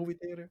 Like in the movie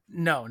theater?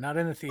 No, not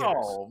in the theaters.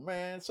 Oh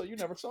man, so you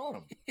never saw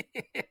them?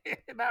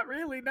 Not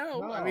really, no.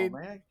 No, I mean,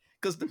 man,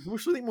 because the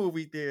Bruce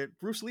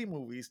Lee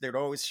movies, they'd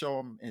always show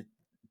them in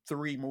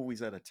 3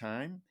 movies at a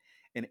time,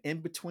 and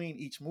in between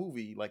each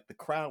movie, like the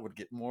crowd would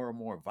get more and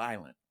more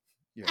violent.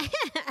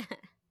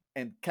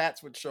 And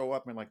cats would show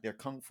up in like their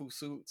kung fu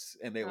suits,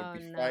 and they would Oh,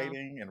 be no.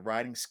 fighting and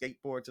riding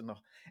skateboards,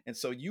 and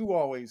so you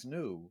always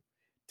knew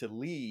to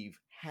leave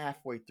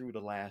halfway through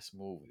the last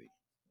movie,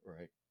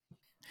 right?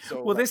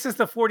 So, well, this is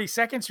the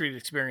 42nd Street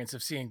experience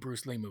of seeing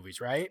Bruce Lee movies,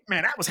 right?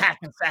 man, that was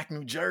Hackensack,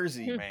 New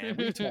Jersey, man. What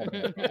are you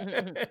talking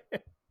about?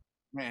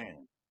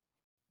 Man.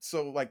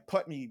 So like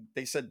Putney,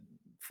 they said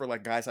for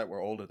like guys that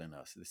were older than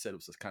us, they said it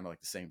was just kind of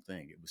like the same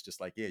thing. It was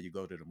just like, yeah, you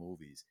go to the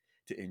movies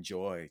to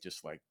enjoy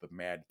just like the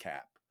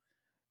madcap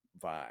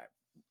vibe.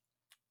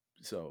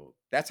 So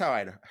that's how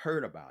I'd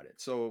heard about it.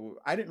 So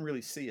I didn't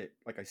really see it,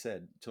 like I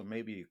said, till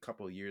maybe a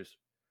couple of years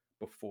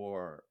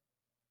before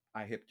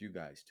I hipped you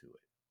guys to it.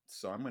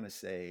 So I'm going to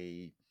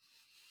say,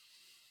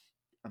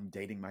 I'm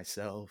dating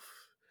myself.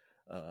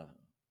 I'm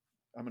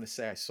going to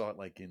say I saw it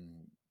like in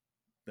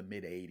the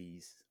mid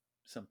 80s,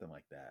 something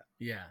like that.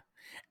 Yeah.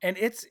 And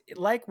it's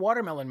like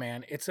Watermelon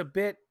Man. It's a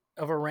bit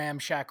of a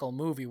ramshackle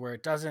movie where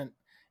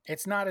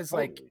it's not as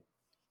like Totally.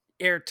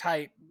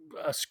 airtight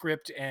a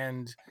script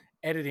and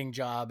editing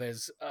job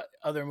as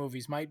other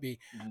movies might be.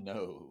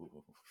 No.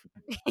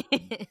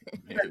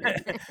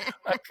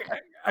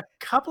 A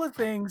couple of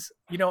things,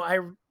 I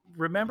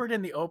remembered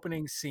in the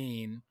opening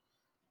scene,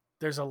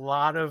 there's a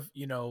lot of,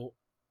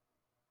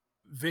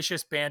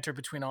 vicious banter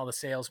between all the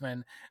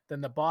salesmen.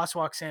 Then the boss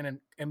walks in and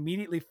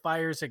immediately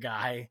fires a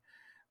guy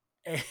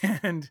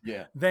and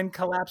Yeah. then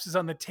collapses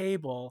on the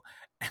table.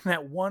 And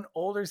that one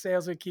older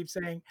salesman keeps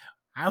saying,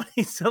 "How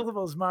many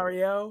syllables,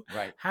 Mario?"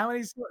 Right. How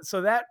many?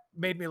 So that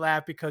made me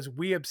laugh because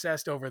we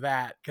obsessed over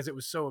that because it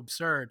was so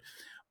absurd.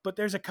 but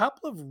there's a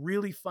couple of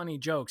really funny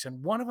jokes,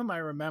 and one of them I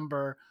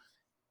remember.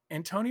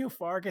 Antonio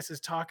Fargas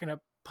is talking to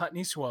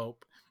Putney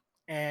Swope,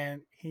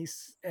 and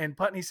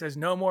Putney says,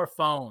 "No more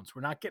phones.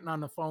 We're not getting on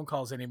the phone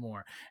calls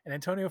anymore." And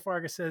Antonio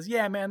Fargas says,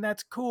 "Yeah, man,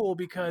 that's cool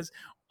because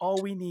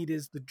all we need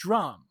is the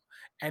drum."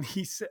 And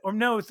he said, or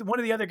no, it's one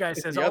of the other guys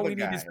It's says, the "All other we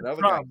need guy. is The the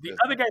other guy drum." The says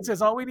other that. guy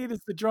says, "All we need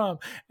is the drum."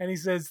 And he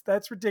says,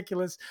 "That's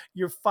ridiculous.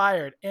 You're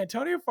fired."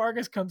 Antonio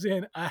Fargas comes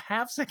in a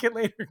half second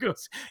later and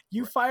goes,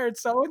 "You fired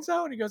so and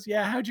so?" And he goes,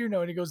 "Yeah, how'd you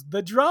know?" And he goes,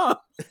 "The drum."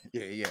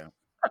 Yeah.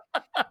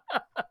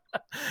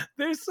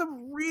 There's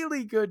some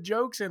really good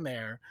jokes in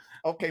there,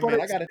 Okay, but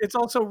man, it's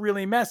also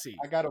really messy.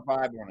 I got a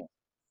vibe on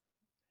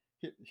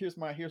it. Here's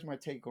my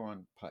take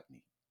on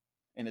Putney,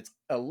 and it's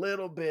a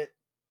little bit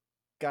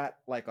got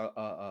like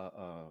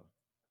a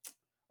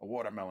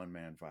Watermelon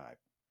Man vibe.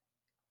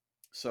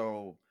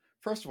 So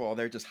first of all,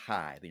 they're just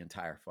high the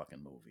entire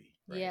fucking movie,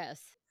 right?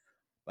 Yes.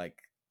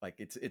 Like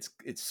it's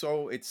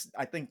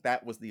I think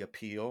that was the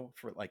appeal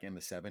for like in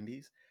the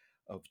 70s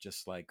of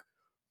just like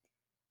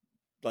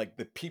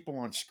the people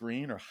on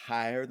screen are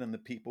higher than the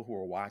people who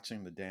are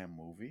watching the damn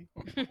movie,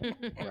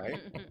 right?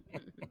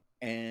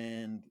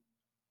 And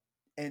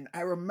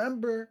I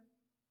remember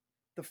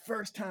the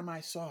first time I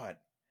saw it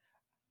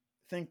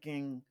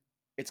thinking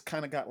it's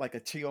kind of got like a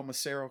Tio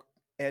Macero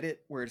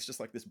edit where it's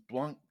just like this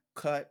blunt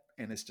cut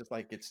and it's just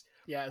like it's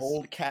Yes.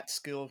 old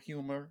Catskill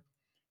humor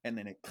and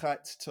then it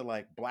cuts to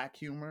like black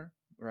humor,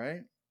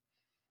 right?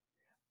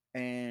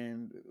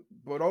 And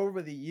but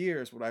over the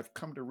years what I've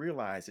come to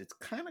realize it's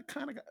kind of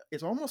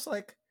it's almost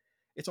like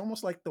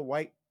the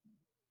white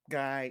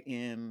guy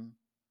in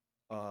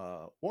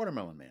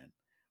Watermelon Man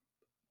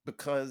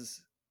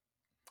because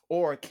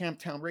or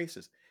Camptown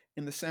Racist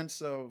in the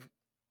sense of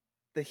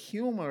the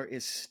humor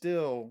is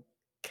still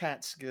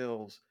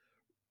Catskills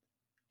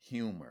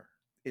humor.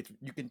 It's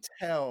you can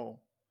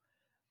tell,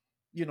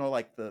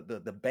 like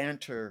the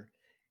banter.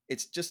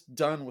 It's just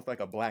done with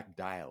like a black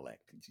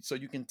dialect, so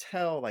you can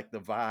tell like the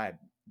vibe.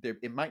 There,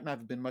 it might not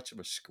have been much of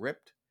a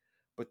script,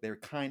 but they're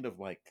kind of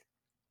like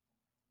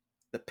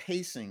the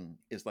pacing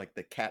is like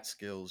the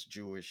Catskills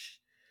Jewish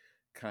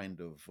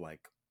kind of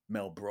like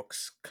Mel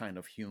Brooks kind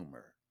of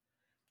humor,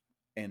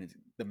 and it's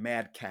the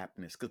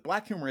madcapness because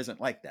black humor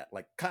isn't like that.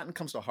 Like Cotton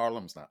Comes to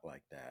Harlem's not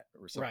like that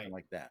or something Right.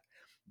 like that,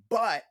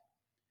 but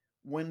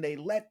when they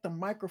let the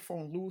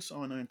microphone loose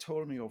on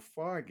Antonio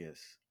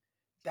Fargas,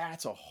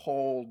 that's a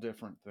whole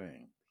different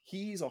thing.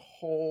 He's a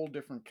whole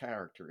different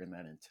character in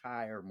that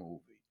entire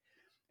movie.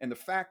 And the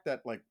fact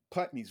that like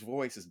Putney's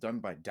voice is done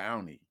by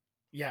Downey,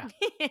 Yeah.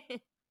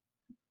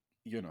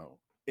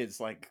 it's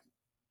like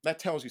that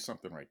tells you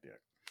something right there.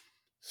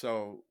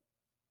 So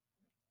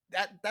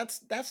that's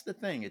the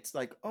thing. It's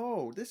like,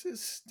 oh, this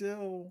is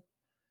still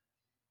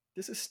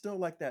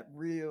like that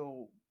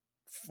real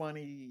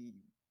funny,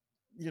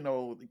 you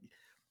know,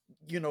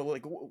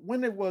 like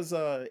when it was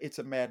It's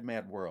a Mad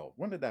Mad World.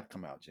 When did that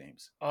come out,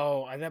 James?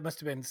 Oh, that must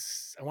have been,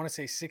 I want to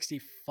say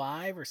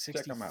 65 or Check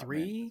him out, man.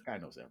 63. This guy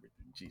knows everything.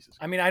 Jesus.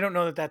 I mean, I don't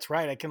know that that's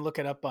right. I can look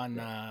it up on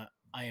Yeah.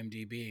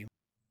 IMDb.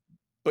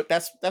 But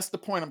that's the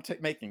point I'm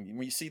making.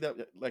 When you see that,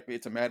 like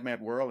It's a Mad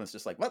Mad World, and it's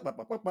just like what,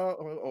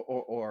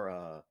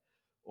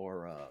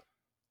 or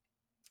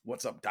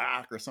What's Up,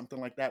 Doc, or something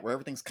like that, where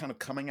everything's kind of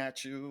coming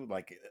at you.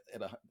 Like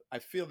I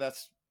feel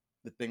that's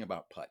the thing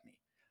about Putney.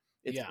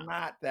 It's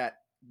not that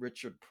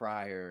Richard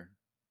Pryor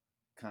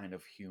kind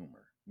of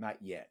humor, not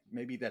yet.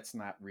 Maybe that's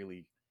not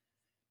really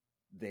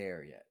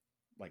there yet,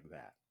 like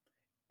that.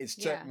 It's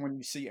just when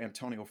you see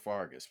Antonio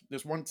Fargas.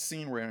 There's one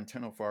scene where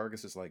Antonio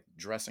Fargas is like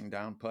dressing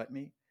down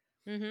Putney.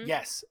 Mm-hmm.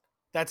 Yes,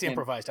 that's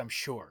improvised, I'm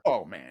sure.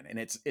 Oh man, and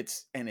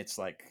it's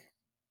like,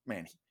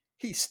 man,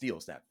 he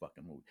steals that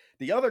fucking movie.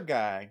 The other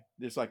guy,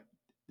 there's like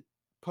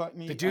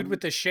Putney, the dude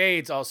with the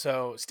shades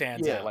also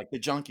stands out. Yeah, like the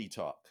junkie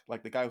talk,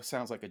 like the guy who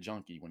sounds like a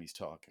junkie when he's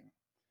talking.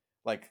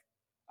 Like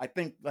I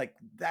think like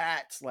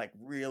that's like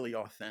really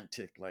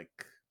authentic, like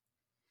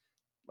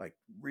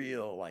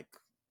real, like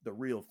the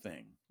real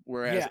thing.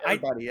 Whereas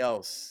everybody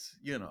else,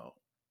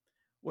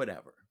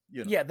 whatever.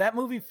 Yeah, that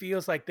movie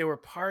feels like there were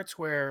parts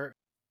where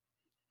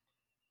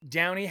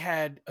Downey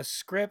had a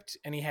script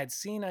and he had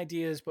scene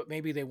ideas, but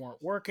maybe they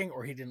weren't working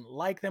or he didn't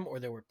like them or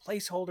there were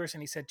placeholders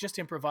and he said, just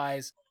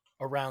improvise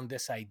around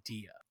this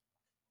idea.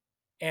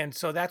 And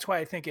so that's why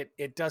I think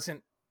it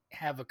doesn't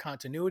have a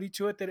continuity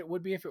to it that it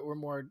would be if it were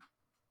more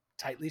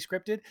tightly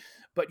scripted.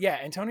 But yeah,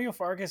 Antonio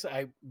Fargas,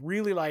 I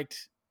really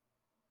liked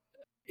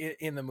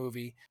in the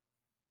movie.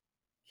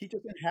 He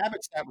just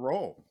inhabits that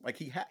role.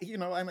 Like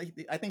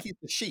I think he's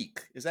the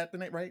Sheik. Is that the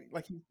name, right?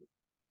 Like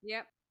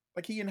Yep.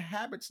 Like he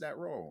inhabits that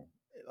role.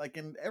 Like,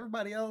 and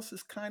everybody else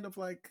is kind of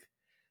like,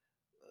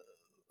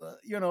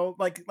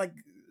 like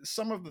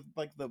some of the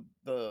like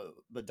the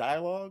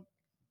dialogue,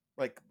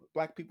 like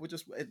black people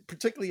just,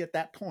 particularly at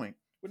that point,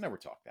 would never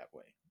talk that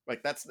way.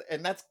 Like that's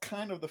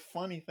kind of the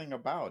funny thing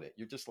about it.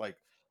 You're just like,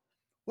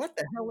 what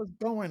the hell is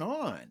going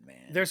on,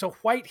 man? There's a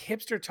white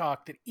hipster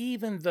talk that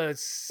even the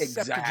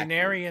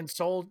septuagenarian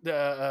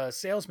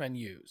salesmen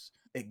use.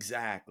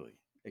 Exactly.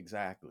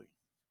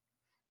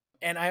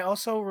 And I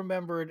also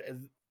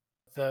remembered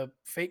the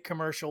fake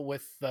commercial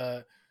with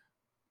the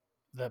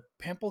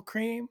pimple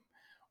cream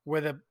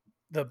where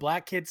the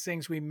black kid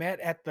sings "We met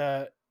at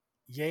the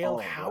Yale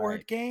Oh,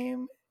 Howard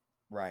game,"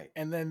 right.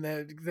 and then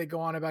they go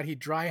on about he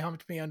dry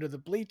humped me under the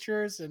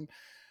bleachers, and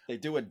They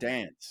do a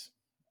dance.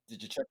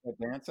 Did you check that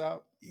dance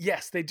out?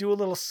 yes, they do a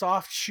little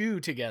soft shoe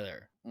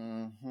together.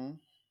 Mm-hmm.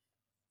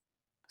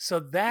 So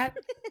that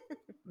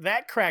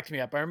cracked me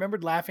up. I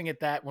remembered laughing at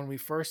that when we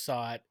first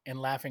saw it and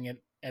laughing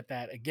at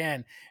that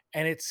again.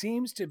 And it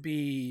seems to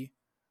be,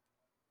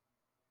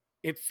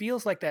 it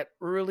feels like that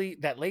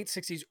late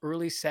 60s,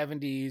 early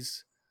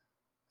 70s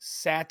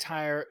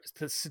satire,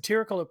 the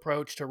satirical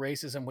approach to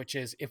racism, which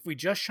is if we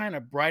just shine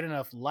a bright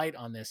enough light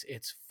on this,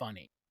 it's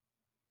funny.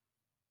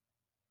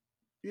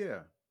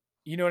 Yeah.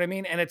 You know what I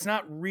mean? And it's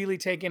not really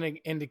taken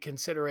into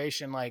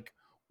consideration, like,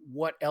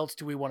 what else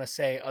do we want to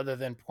say other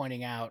than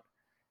pointing out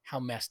how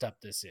messed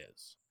up this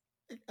is?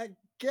 I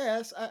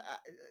guess.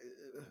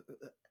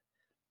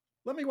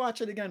 Let me watch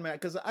it again, Matt,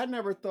 because I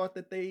never thought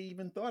that they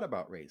even thought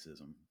about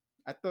racism.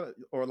 I thought,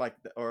 or like,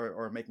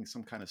 or making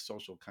some kind of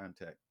social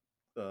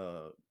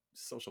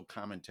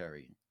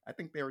commentary. I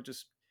think they were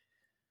just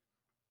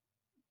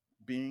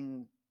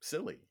being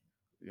silly,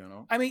 you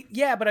know. I mean,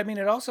 yeah, but I mean,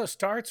 it also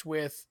starts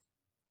with,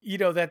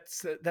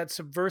 that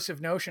subversive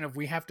notion of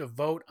we have to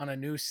vote on a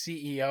new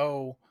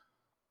CEO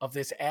of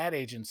this ad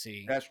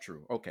agency. That's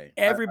true. Okay.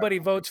 Everybody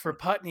votes for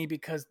Putney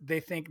because they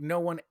think no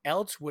one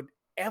else would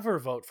ever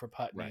vote for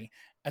Putney, Right.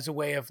 as a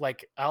way of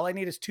like, all I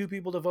need is two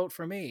people to vote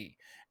for me.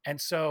 And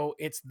so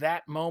it's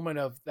that moment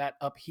of that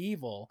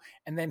upheaval.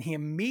 And then he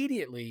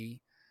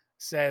immediately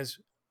says,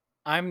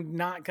 I'm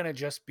not going to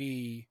just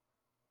be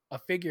a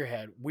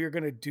figurehead. We're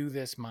going to do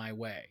this my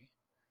way.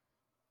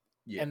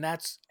 Yeah.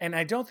 And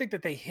I don't think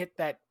that they hit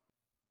that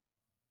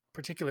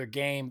particular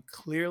game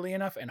clearly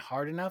enough and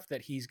hard enough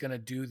that he's going to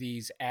do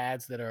these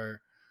ads that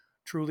are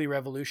truly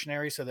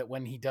revolutionary, so that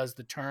when he does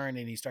the turn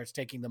and he starts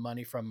taking the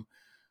money from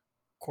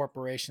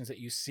corporations that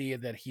you see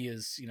that he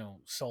is,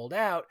 sold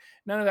out,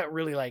 none of that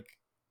really like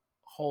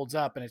holds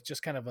up. And it's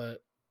just kind of a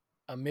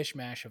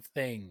mishmash of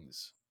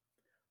things.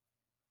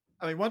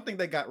 I mean, one thing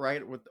they got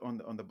right with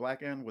on the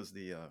black end was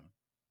the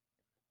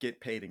get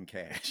paid in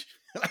cash.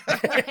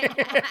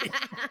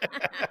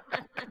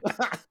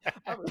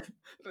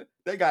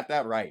 They got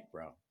that right,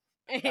 bro.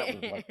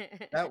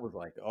 That was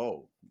like,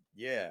 oh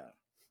yeah.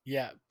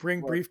 Yeah,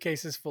 bring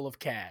briefcases full of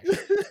cash.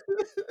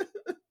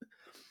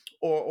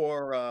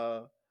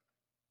 or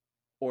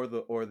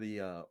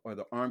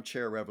the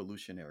armchair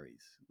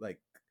revolutionaries. Like,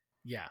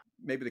 yeah,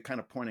 maybe they're kind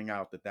of pointing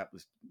out that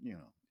was, it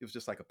was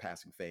just like a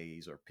passing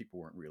phase, or people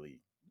weren't really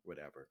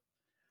whatever.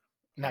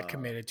 Not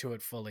committed to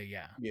it fully.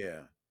 Yeah.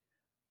 Yeah.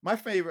 My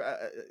favorite,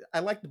 I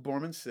like the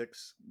Borman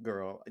 6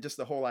 girl. Just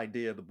the whole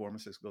idea of the Borman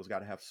 6 girl's got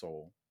to have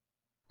soul.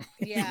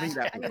 Yeah, I think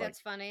I think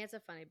that's funny. It's a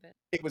funny bit.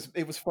 It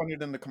was funnier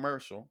than the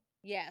commercial.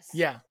 Yes.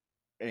 Yeah.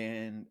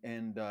 And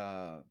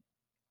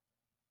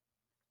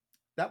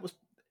that was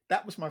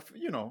my,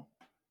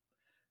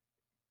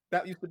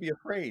 that used to be a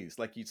phrase.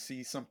 Like, you'd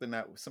see something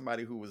that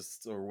somebody who was,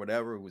 or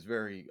whatever, who was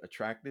very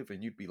attractive,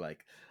 and you'd be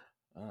like,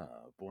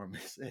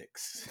 Borman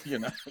 6,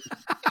 Like,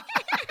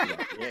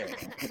 yeah.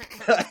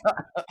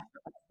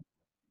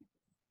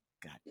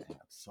 Got to have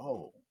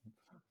soul.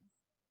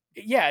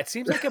 Yeah, it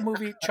seems like a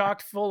movie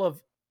chocked full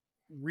of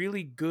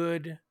really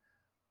good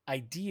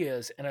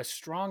ideas and a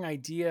strong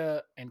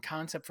idea and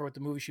concept for what the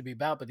movie should be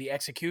about, but the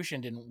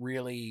execution didn't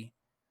really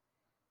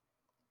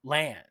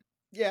land.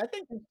 Yeah, I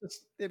think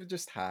they were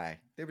just high.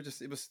 They were just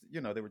they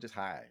were just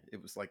high.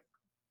 It was like,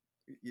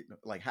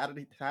 like, how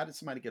did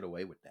somebody get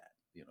away with that?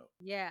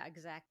 Yeah,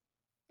 exactly.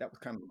 That was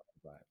kind of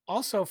my vibe.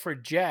 Also, for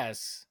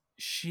Jess,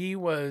 she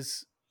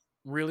was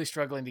really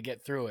struggling to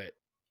get through it.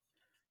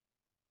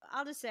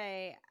 I'll just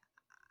say,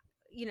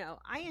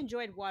 I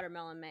enjoyed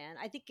Watermelon Man.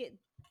 I think it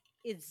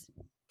is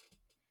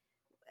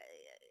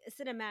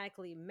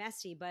cinematically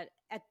messy, but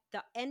at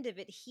the end of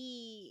it,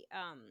 he's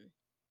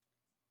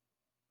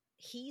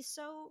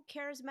so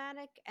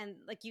charismatic, and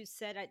like you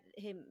said,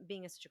 him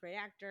being such a great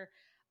actor,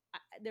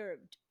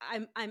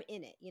 I'm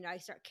in it. I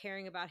start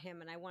caring about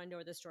him, and I want to know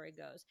where the story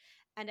goes.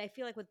 And I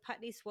feel like with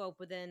Putney Swope,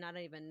 within, I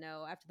don't even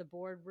know, after the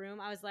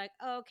boardroom, I was like,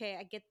 oh, okay,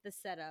 I get the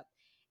setup.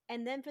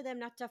 And then for them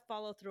not to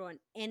follow through on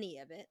any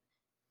of it,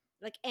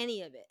 like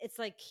any of it, it's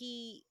like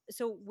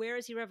so where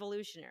is he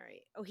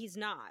revolutionary? Oh, he's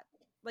not.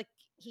 Like,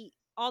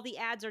 all the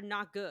ads are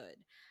not good.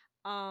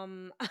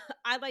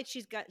 I like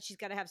she's got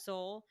to have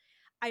soul.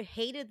 I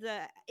hated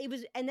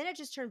and then it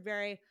just turned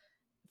very,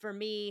 for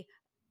me,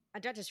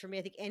 not just for me,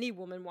 I think any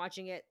woman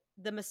watching it,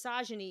 the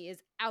misogyny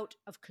is out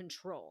of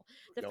control.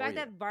 The fact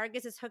that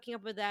Vargas is hooking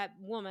up with that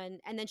woman,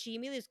 and then she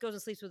immediately goes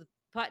and sleeps with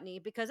Putney,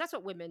 because that's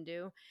what women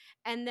do.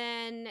 And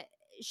then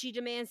she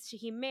demands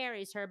he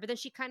marries her, but then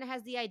she kind of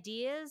has the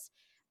ideas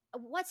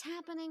of what's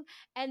happening.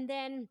 And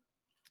then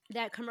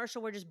that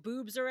commercial where just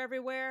boobs are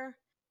everywhere.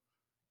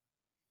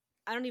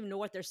 I don't even know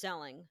what they're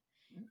selling.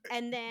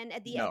 And then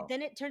at the end,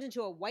 then it turns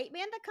into a white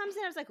man that comes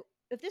in. I was like,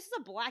 if this is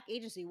a black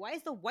agency, why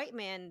is the white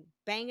man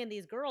banging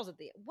these girls at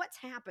the? What's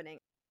happening?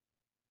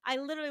 I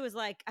literally was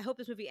like, I hope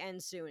this movie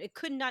ends soon. It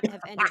could not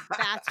have ended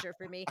faster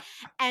for me.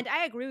 And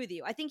I agree with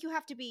you. I think you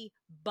have to be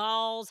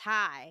balls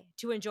high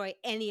to enjoy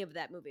any of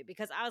that movie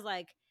because I was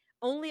like,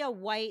 only a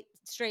white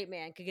straight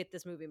man could get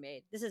this movie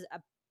made. This is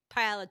a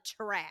pile of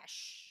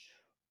trash.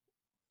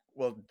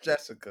 Well,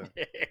 Jessica,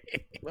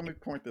 let me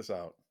point this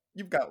out.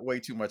 You've got way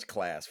too much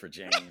class for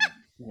Jane.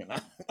 You know,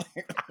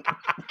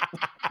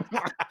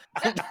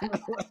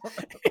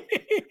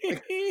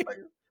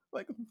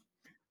 like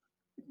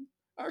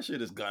our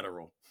shit is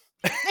guttural.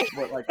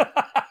 But like,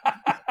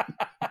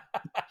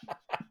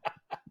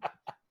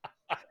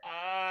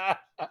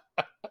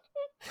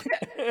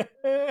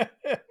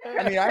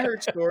 I mean, I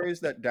heard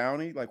stories that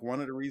Downey, like one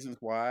of the reasons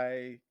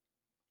why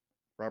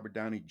Robert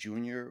Downey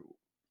Jr.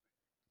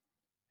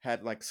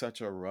 had like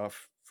such a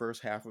rough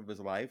first half of his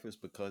life is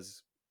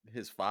because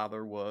his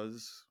father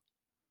was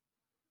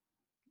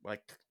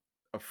like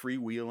a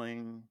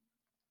freewheeling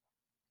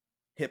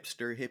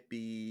hipster,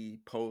 hippie,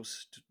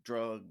 post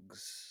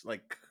drugs.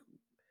 Like,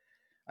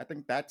 I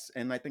think that's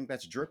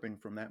dripping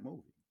from that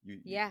movie.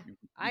 Yeah,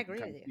 I You can agree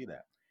kind with of you. see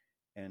that.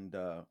 And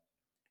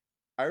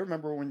I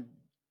remember when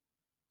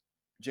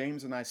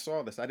James and I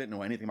saw this, I didn't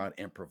know anything about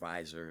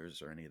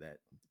improvisers or any of that,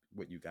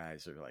 what you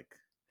guys are like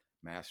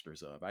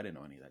masters of. I didn't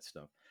know any of that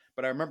stuff.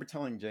 But I remember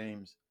telling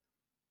James,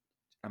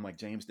 I'm like,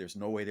 James, there's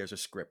no way there's a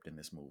script in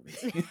this movie.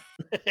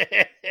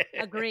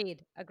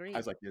 Agreed. I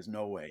was like, there's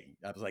no way.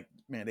 I was like,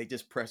 man, they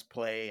just press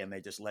play and they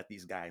just let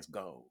these guys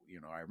go.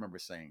 You know, I remember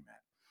saying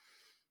that.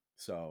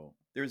 So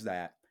there's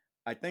that.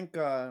 I think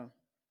another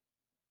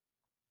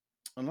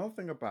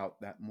thing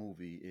about that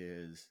movie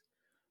is,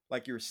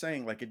 like you were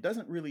saying, like it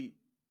doesn't really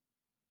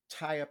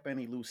tie up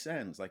any loose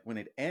ends. Like when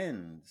it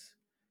ends,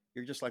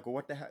 you're just like,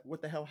 well,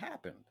 what the hell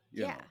happened?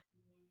 Yeah.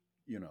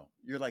 You know,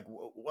 you're like,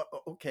 what?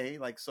 Okay,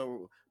 like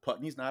so,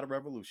 Putney's not a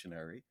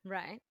revolutionary.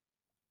 Right.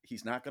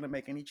 He's not going to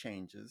make any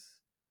changes.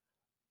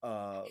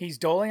 He's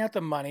doling out the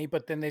money,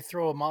 but then they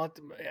throw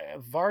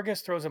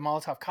Vargas throws a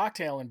Molotov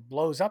cocktail and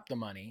blows up the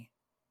money,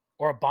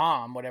 or a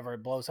bomb, whatever,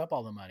 it blows up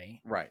all the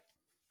money. Right.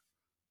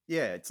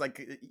 Yeah, it's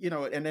like, you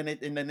know, and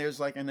then there's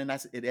like, and then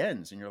it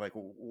ends, and you're like,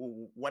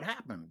 what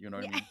happened? You know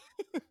what I mean?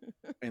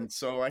 And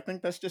so I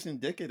think that's just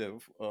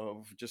indicative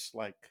of just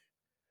like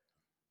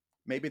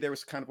maybe there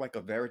was kind of like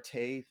a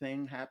verite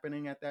thing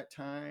happening at that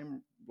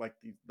time, like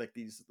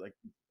these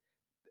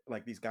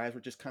guys were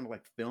just kind of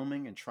like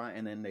filming and trying,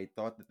 and then they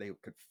thought that they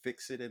could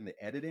fix it in the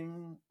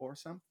editing or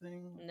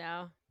something.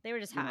 No, they were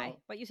just You high. know?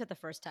 What you said the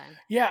first time.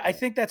 Yeah, I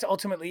think that's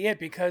ultimately it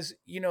because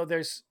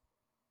there's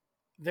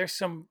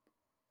some.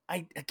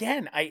 I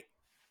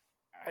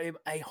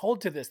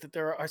hold to this that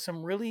there are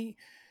some really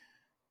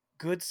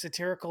good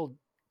satirical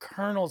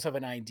kernels of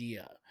an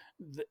idea.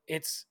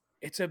 It's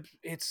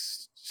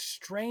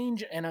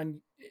strange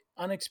and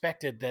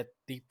unexpected that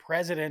the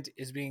president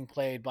is being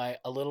played by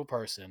a little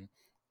person.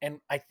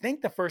 And I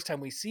think the first time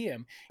we see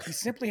him, he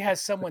simply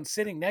has someone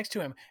sitting next to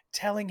him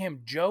telling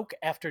him joke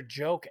after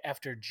joke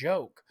after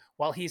joke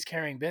while he's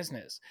carrying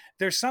business.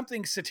 There's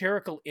something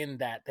satirical in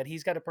that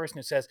he's got a person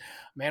who says,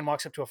 man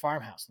walks up to a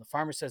farmhouse and the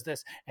farmer says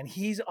this, and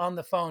he's on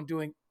the phone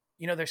doing,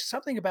 there's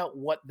something about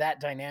what that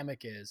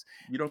dynamic is.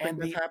 You don't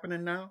think that's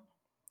happening now?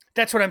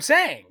 That's what I'm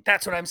saying.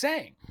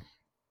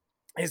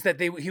 Is that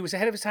he was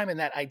ahead of his time in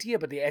that idea,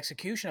 but the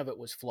execution of it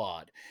was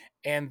flawed.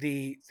 And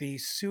the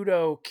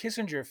pseudo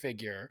Kissinger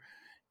figure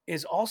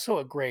is also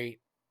a great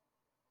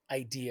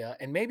idea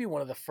and maybe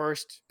one of the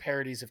first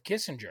parodies of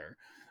Kissinger.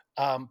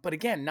 But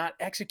again, not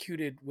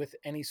executed with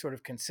any sort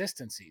of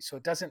consistency. So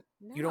it doesn't,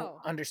 you don't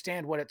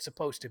understand what it's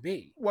supposed to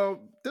be. Well,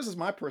 this is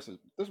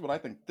what I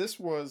think. This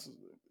was,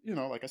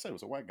 like I said, it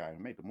was a white guy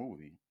who made the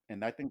movie.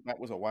 And I think that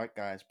was a white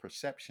guy's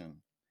perception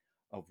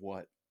of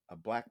what a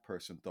black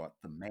person thought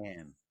the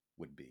man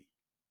would be.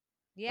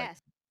 Yes.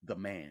 Like, the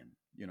man,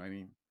 you know what I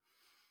mean?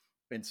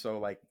 And so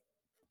like,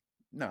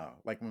 no,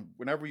 like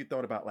whenever you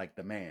thought about like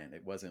the man,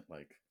 it wasn't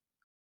like,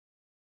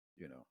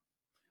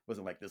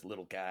 wasn't like this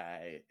little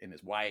guy and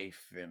his wife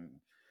and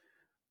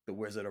the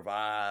Wizard of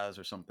Oz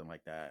or something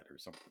like that, or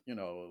something,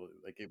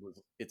 like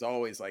it's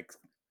always like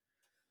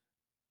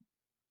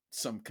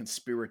some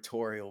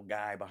conspiratorial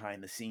guy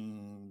behind the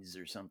scenes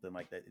or something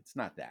like that. It's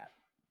not that.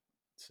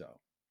 So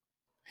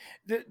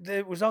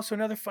there was also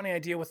another funny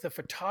idea with the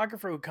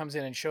photographer who comes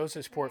in and shows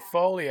his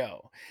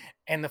portfolio.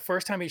 And the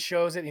first time he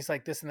shows it, he's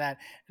like this and that.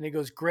 And he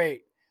goes,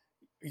 great,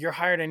 you're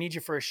hired. I need you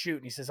for a shoot.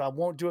 And he says, I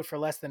won't do it for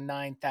less than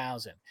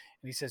 9,000.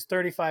 And he says,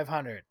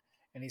 3,500.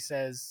 And he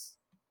says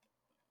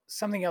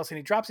something else. And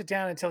he drops it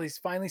down until he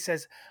finally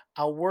says,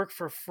 I'll work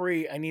for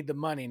free. I need the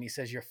money. And he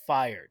says, you're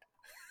fired.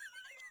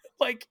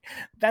 Like,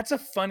 that's a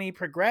funny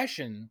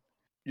progression.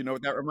 You know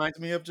what that reminds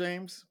me of,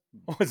 James?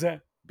 What was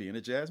that? Being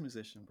a jazz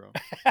musician, bro.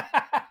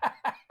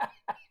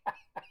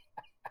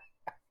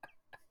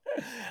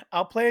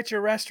 I'll play at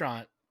your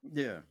restaurant.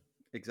 Yeah,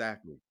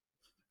 exactly.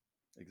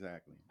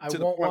 I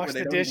won't wash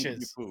the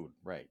dishes. Food,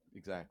 right?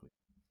 Exactly.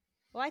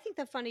 Well, I think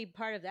the funny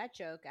part of that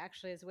joke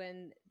actually is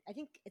when I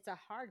think it's a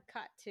hard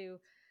cut to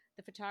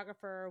the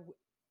photographer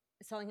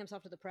selling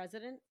himself to the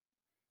president.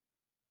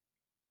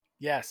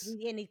 Yes.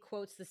 And he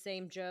quotes the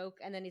same joke,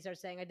 and then he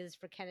starts saying, "I did this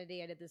for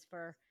Kennedy. I did this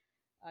for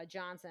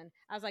Johnson."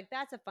 I was like,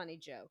 "That's a funny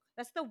joke."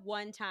 That's the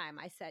one time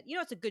I said,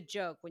 "It's a good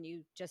joke when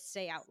you just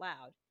say out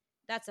loud,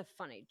 that's a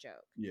funny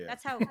joke." Yeah.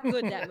 That's how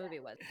good that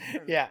movie was.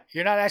 For me. Yeah,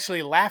 you're not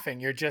actually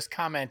laughing. You're just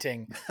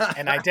commenting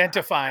and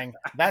identifying.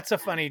 That's a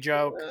funny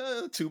joke.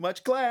 Too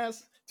much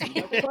class. Too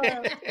much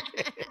class.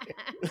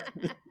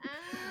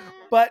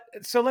 But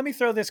so let me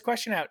throw this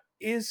question out.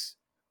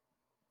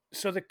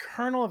 So the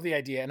kernel of the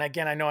idea, and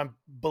again, I know I'm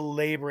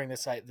belaboring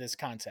this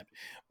concept,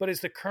 but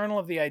is the kernel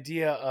of the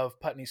idea of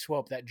Putney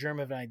Swope, that germ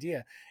of an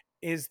idea,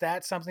 is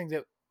that something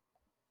that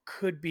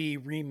could be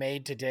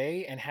remade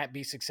today and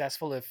be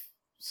successful if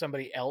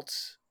somebody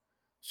else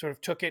sort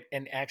of took it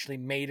and actually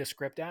made a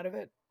script out of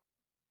it?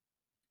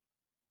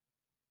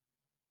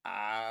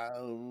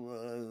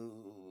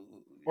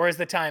 Or has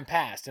the time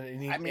passed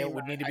and it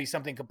would need to be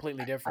something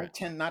completely different? I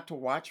tend not to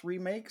watch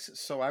remakes,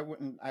 so I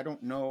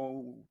don't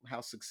know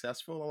how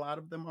successful a lot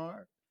of them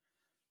are.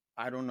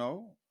 I don't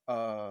know.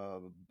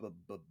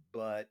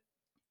 But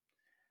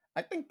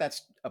I think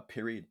that's a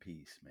period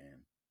piece,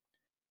 man.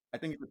 I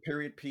think it's a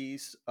period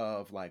piece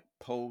of like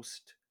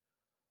post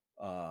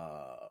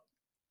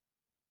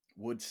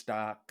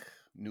Woodstock,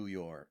 New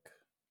York.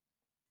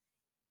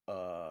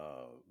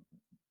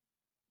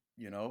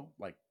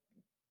 Like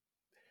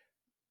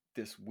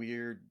this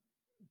weird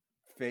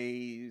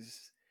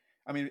phase.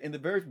 I mean, in the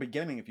very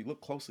beginning, if you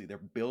look closely, they're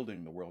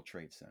building the World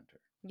Trade Center.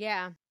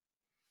 Yeah.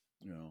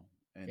 And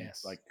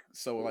yes. I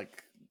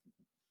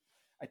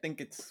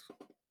think it's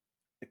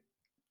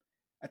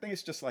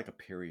just like a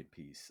period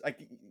piece.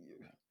 Like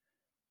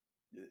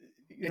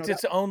it's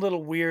its own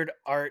little weird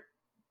art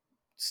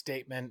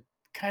statement,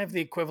 kind of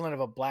the equivalent of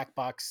a black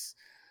box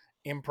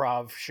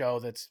improv show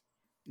that's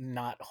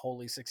not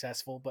wholly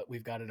successful, but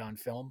we've got it on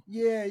film.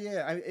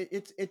 Yeah. I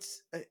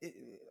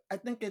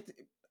think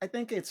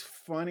it's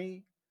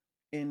funny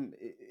in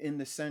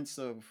the sense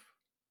of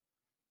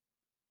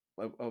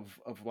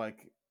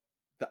like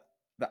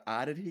the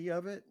oddity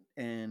of it,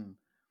 and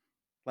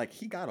like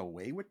he got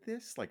away with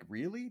this. Like,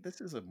 really,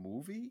 this is a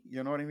movie.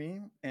 You know what I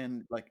mean?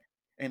 And like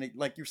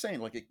you're saying,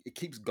 like it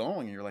keeps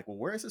going, and you're like, well,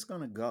 where is this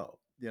gonna go?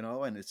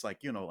 And it's like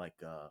I'm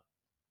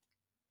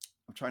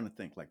trying to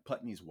think, like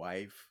Putney's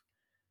wife,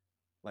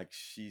 like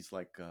she's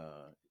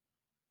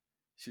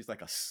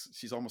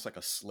almost like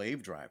a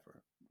slave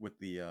driver with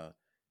the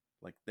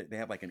like they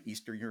have like an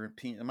Eastern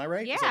European. Am I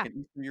right? Yeah. It's like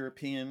an Eastern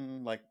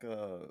European like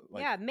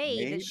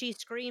maid that she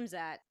screams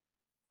at.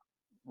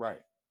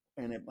 Right.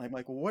 And I'm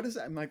like, well, what is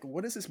that? I'm like,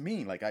 what does this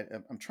mean? Like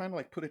I'm trying to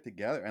like put it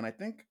together, and I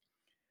think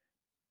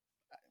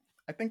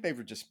they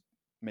were just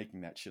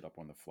making that shit up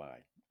on the fly,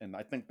 and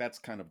I think that's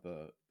kind of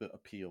the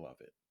appeal of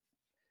it.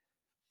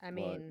 I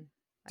mean,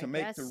 to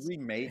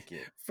remake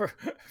it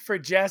for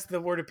Jess,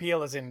 the word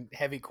appeal is in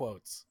heavy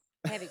quotes.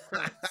 Heavy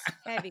quotes.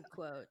 Heavy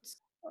quotes.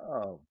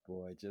 Oh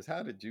boy, Jess,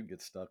 how did you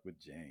get stuck with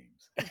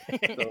James?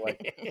 So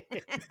like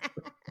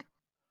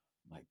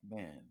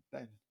man,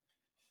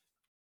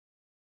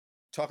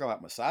 talk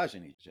about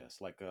misogyny, Jess.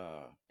 Like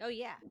oh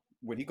yeah,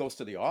 when he goes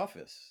to the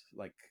office,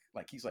 like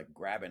he's like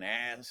grabbing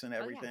ass and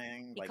everything.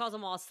 Oh, yeah. He like, calls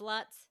them all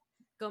sluts.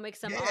 Go make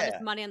some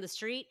honest money on the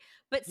street.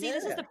 But see,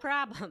 this is the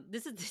problem.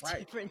 This is the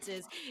difference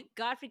is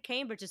Godfrey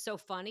Cambridge is so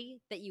funny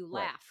that you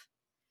laugh.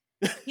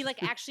 He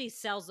like actually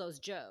sells those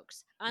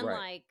jokes.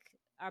 Unlike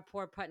our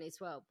poor Putney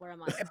Swope, where I'm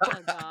like,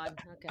 oh God,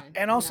 okay.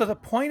 And also the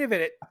point of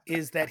it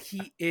is that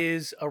he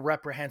is a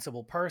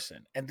reprehensible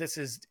person. And this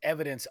is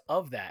evidence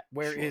of that.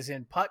 Whereas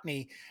in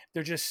Putney,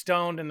 they're just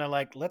stoned and they're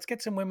like, let's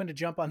get some women to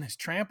jump on this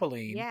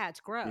trampoline. Yeah, it's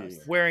gross.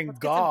 Wearing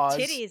gauze.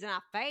 Get some titties in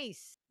our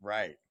face.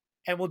 Right.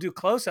 And we'll do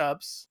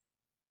close-ups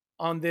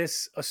on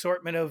this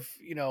assortment of,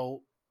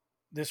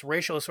 this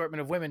racial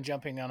assortment of women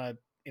jumping on a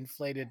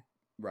inflated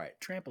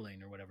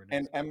trampoline or whatever it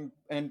is. And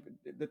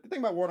the thing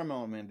about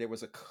Watermelon Man, there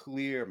was a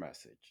clear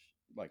message.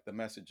 Like the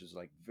message is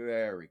like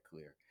very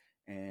clear,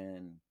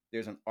 and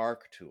there's an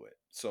arc to it.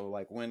 So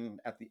like when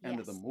at the end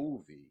of the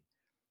movie,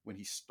 when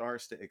he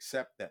starts to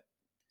accept that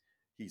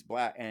he's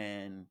black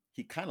and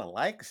he kind of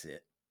likes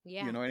it,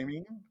 you know what I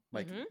mean?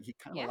 Like he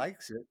kind of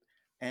likes it,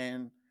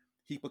 and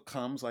he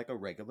becomes like a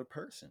regular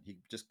person. He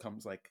just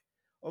comes like,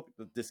 oh,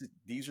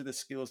 these are the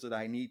skills that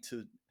I need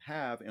to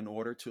have in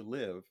order to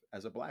live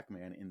as a black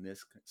man in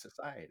this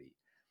society.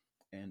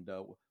 And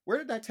where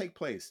did that take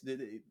place?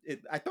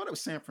 I thought it was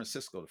San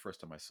Francisco the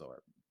first time I saw it.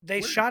 They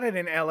shot it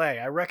in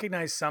LA. I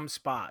recognize some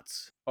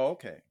spots. Oh,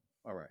 okay.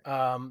 All right.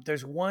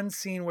 There's one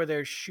scene where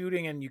they're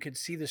shooting and you can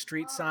see the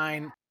street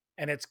sign,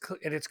 and it's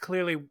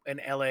clearly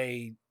an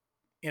LA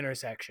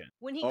intersection.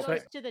 When he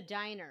goes to the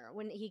diner,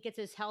 when he gets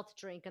his health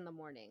drink in the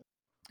morning.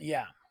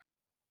 Yeah.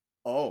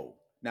 Oh,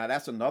 now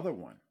that's another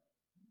one.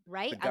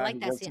 Right? I like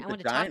that scene. I want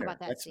to talk about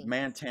that scene. That's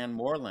Mantan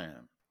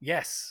Moreland.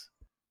 Yes.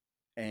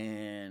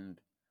 And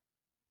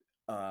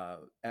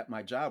at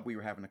my job, we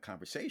were having a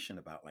conversation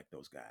about like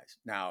those guys.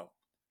 Now,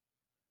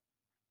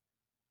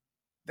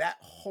 that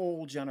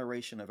whole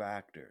generation of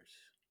actors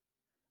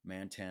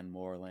Mantan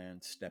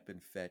Moreland,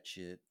 Stepin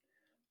Fetchit.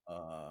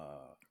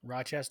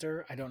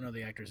 Rochester. I don't know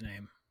the actor's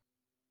name.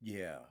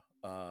 Yeah,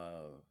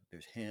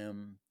 there's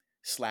him,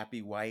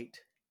 Slappy White.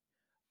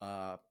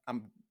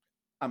 I'm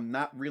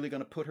not really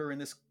gonna put her in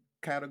this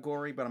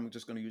category, but I'm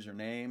just gonna use her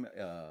name.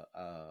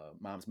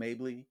 Moms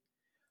Mabley.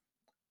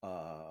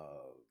 Uh,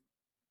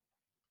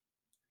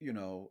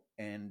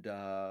 and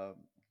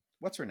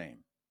what's her name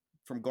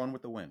from Gone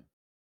with the Wind?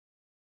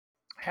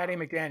 Hattie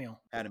McDaniel.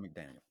 Hattie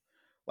McDaniel.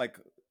 Like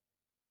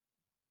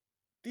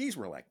these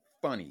were like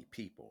funny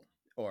people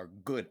or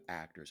good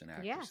actors and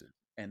Yeah. actresses,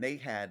 and they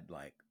had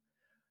like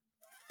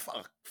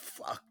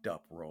fucked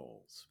up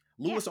roles.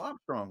 Yeah. Louis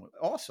Armstrong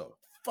also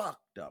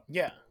fucked up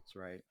Yeah. roles,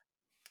 right?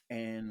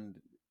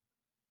 And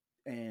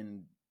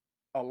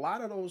a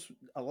lot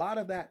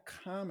of that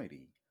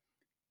comedy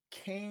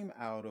came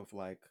out of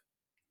like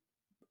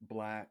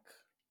black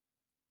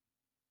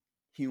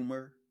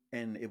humor,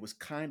 and it was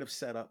kind of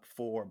set up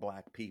for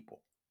black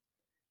people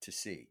to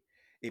see.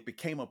 It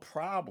became a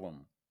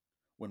problem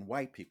when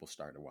white people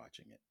started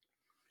watching it.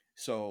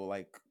 So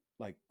like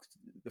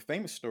the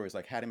famous stories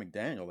like Hattie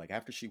McDaniel, like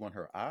after she won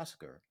her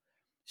Oscar,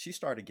 she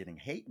started getting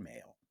hate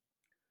mail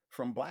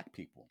from black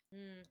people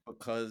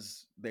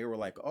because they were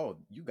like, "Oh,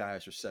 you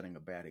guys are setting a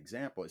bad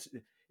example."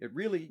 It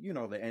really, the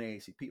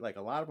NAACP, like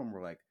a lot of them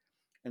were like,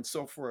 and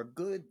so for a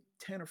good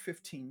 10 or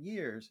 15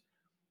 years,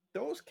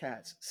 those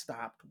cats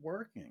stopped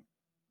working.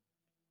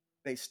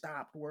 They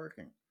stopped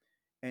working.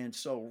 And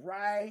so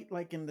right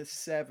like in the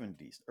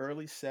 70s,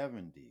 early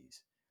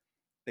 70s,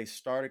 they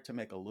started to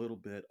make a little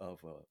bit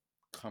of a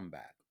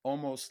comeback,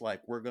 almost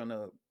like we're going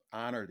to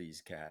honor these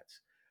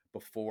cats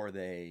before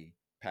they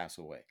pass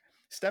away.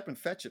 Stepin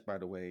Fetchit, by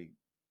the way,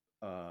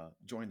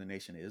 joined the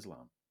Nation of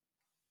Islam.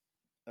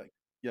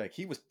 Yeah,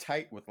 he was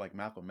tight with like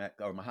Malcolm X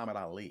or Muhammad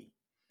Ali.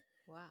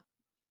 Wow.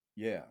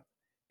 Yeah,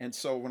 and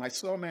so when I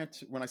saw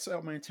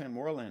Mantan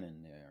Moreland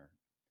in there,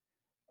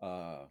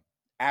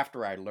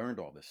 after I learned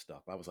all this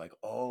stuff, I was like,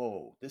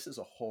 oh, this is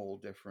a whole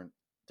different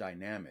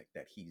dynamic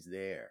that he's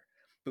there,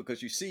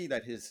 because you see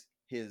that his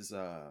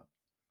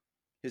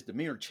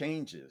demeanor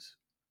changes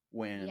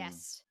when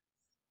Yes.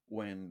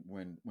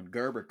 when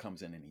Gerber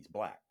comes in and he's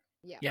black.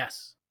 Yeah.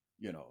 Yes.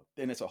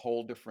 Then it's a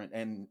whole different,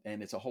 and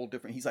it's a whole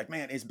different. He's like,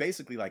 man, it's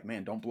basically like,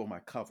 man, don't blow my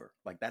cover.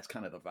 Like that's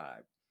kind of the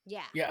vibe.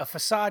 Yeah. Yeah, a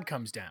facade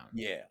comes down.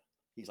 Yeah,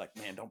 he's like,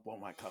 man, don't blow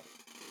my cover.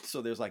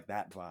 So there's like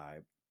that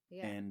vibe.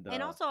 Yeah.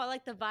 And also I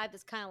like the vibe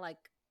that's kind of like,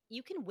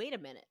 you can wait a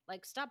minute.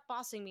 Like, stop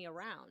bossing me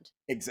around.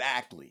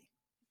 Exactly.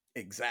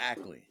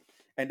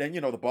 And then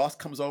the boss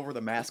comes over,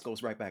 the mask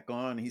goes right back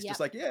on. And he's just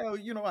like, yeah,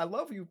 I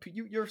love you.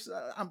 You're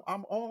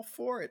I'm all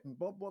for it, and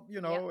blah blah,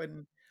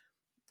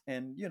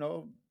 and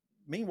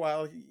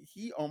meanwhile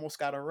he almost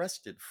got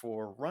arrested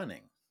for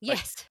running.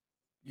 Yes.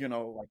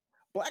 Like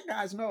black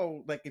guys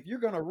know, like if you're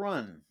gonna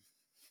run,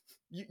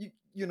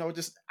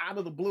 just out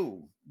of the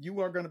blue, you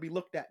are going to be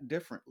looked at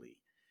differently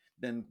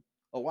than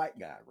a white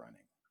guy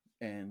running.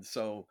 And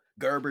so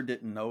Gerber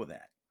didn't know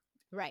that.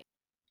 Right.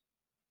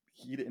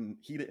 He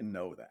didn't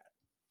know that.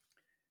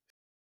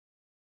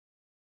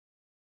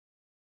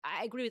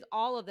 I agree with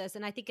all of this,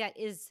 and I think that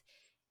is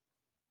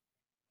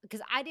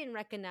because I didn't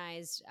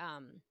recognize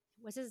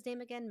what's his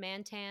name again?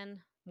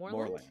 Mantan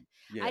Moreland.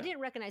 Yeah. I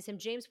didn't recognize him.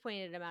 James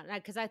pointed him out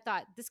because I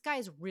thought this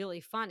guy's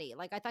really funny.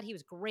 Like I thought he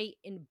was great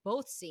in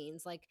both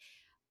scenes. Like,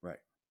 right.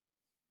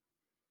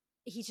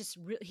 He's just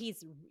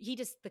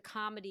the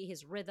comedy,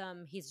 his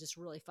rhythm. He's just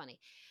really funny.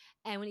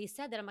 And when he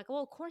said that, I'm like,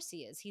 well, of course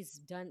he is.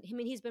 He's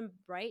been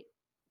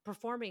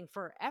performing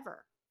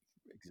forever.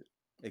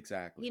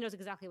 Exactly. He knows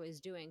exactly what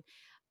he's doing.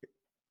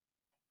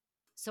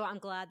 So I'm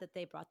glad that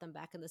they brought them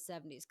back in the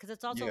 70s, because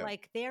it's also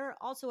like they're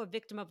also a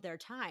victim of their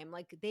time.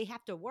 Like they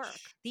have to work.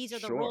 These are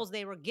the roles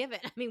they were given.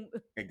 I mean,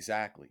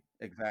 exactly.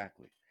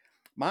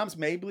 Moms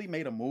Mabley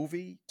made a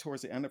movie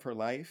towards the end of her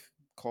life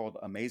called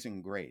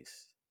Amazing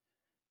Grace,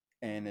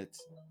 and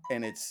it's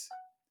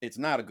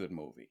not a good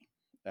movie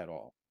at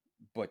all.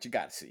 But you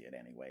got to see it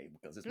anyway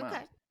because it's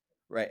mine,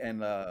 right?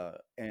 And the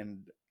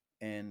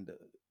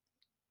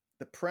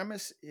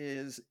premise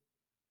is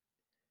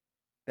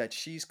that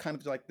she's kind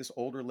of like this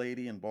older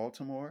lady in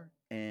Baltimore,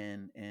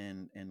 and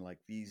like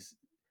these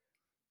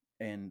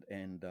and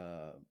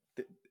the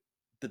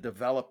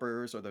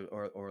developers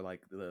or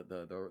like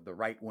the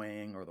right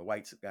wing or the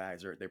white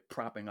guys they're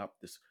propping up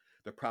this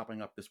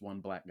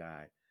one black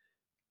guy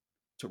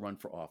to run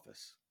for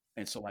office,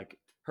 and so like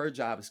her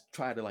job is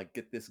try to like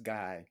get this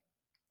guy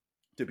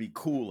to be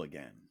cool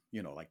again,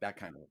 like that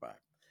kind of a vibe.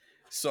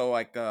 So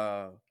like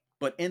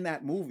but in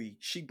that movie,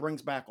 she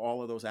brings back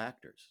all of those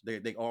actors.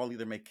 They all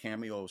either make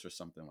cameos or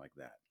something like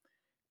that.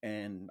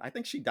 And I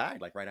think she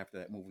died like right after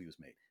that movie was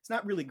made. It's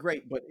not really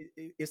great, but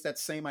it's that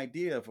same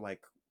idea of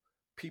like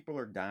people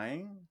are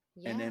dying,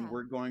 and then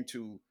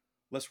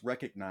let's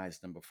recognize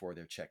them before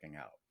they're checking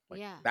out.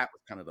 Like that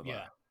was kind of the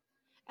vibe.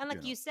 And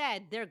like you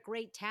said, they're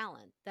great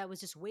talent that was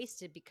just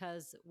wasted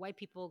because white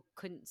people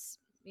couldn't,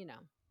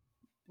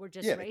 were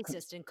just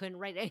racist and couldn't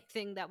write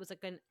anything that was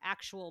like an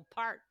actual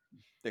part.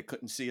 They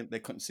couldn't see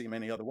him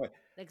any other way.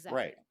 Exactly.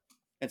 Right.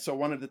 And so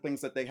one of the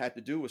things that they had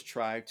to do was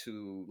try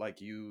to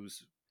like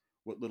use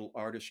what little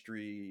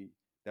artistry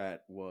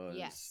that was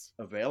Yes.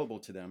 available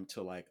to them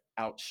to like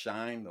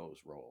outshine those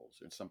roles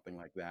or something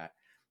like that,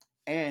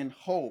 and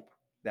hope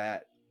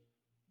that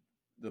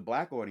the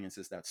black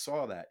audiences that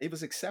saw that it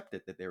was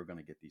accepted that they were going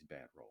to get these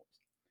bad roles.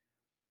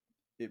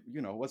 It,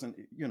 you know, wasn't,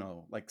 you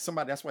know, like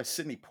somebody, that's why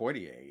Sidney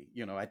Poitier,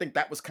 you know, I think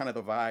that was kind of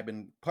the vibe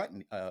in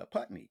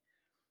Putney,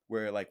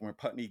 where like when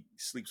Putney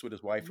sleeps with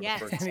his wife for the Yes.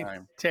 first And he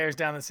time, tears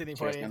down the Sidney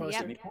tears Poitier down the Yep.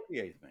 poster. Sidney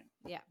Poitier thing,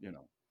 Yeah. you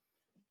know,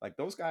 like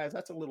those guys,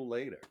 that's a little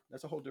later.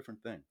 That's a whole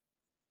different thing.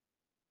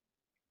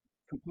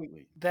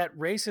 Completely. That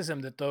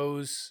racism that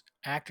those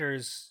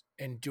actors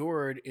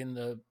endured in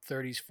the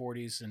 30s,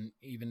 40s, and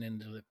even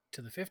into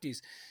the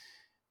 50s,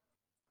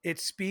 it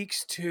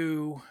speaks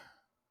to,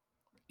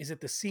 is it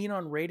the Scene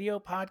on Radio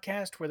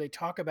podcast where they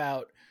talk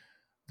about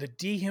the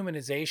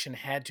dehumanization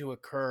had to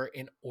occur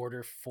in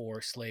order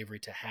for slavery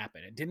to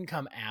happen. It didn't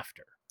come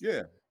after.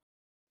 Yeah.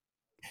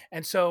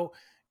 And so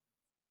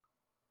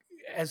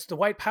as the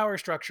white power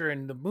structure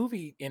in the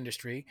movie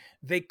industry,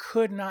 they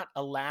could not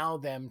allow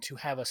them to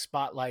have a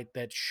spotlight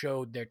that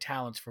showed their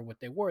talents for what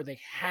they were. They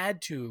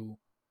had to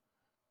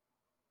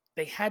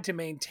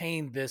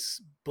maintain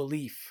this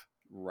belief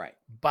Right.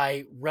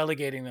 by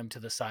relegating them to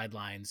the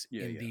sidelines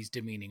Yeah, in yeah. these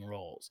demeaning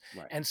roles.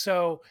 Right. And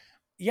so,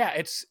 yeah,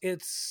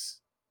 it's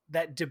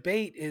that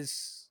debate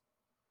is,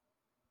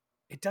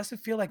 it doesn't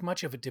feel like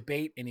much of a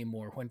debate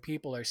anymore when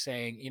people are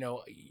saying, you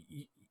know,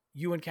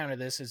 you encounter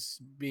this as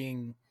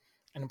being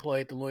an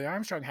employee at the Louis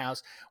Armstrong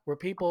House, where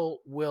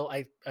people will,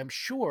 I'm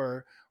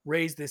sure,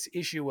 raise this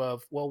issue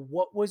of, well,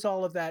 what was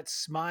all of that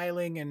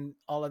smiling and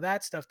all of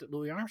that stuff that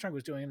Louis Armstrong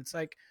was doing? And it's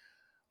like,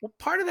 well,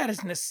 part of that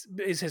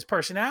is his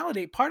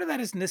personality. Part of that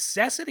is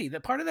necessity.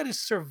 That part of that is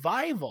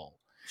survival.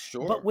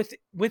 Sure. But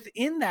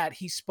within that,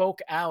 he spoke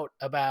out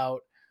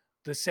about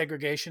the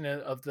segregation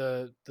of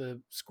the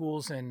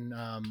schools in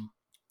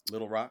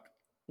Little Rock.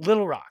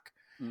 Little Rock.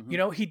 Mhm. You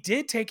know, he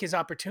did take his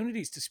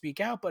opportunities to speak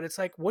out, but it's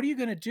like, what are you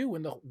going to do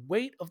when the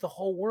weight of the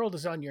whole world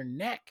is on your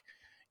neck?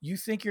 You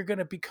think you're going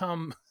to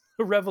become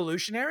a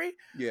revolutionary?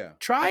 Yeah.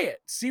 Try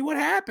it. See what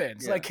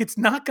happens. Yeah. Like, it's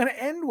not going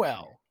to end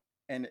well.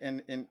 And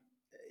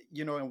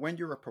you know, and when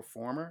you're a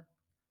performer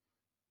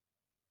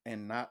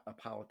and not a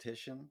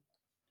politician,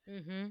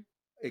 Mm-hmm.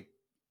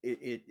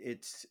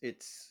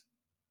 it's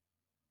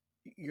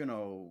you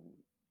know,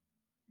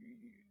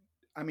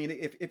 I mean,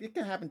 if it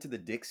can happen to the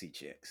Dixie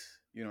Chicks,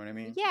 you know what I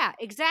mean? Yeah,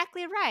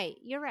 exactly right.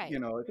 You're right. You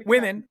know, if it can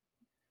Women. happen,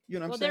 you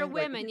know what Well, I'm they're saying?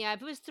 Like, women. Yeah,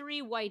 if it was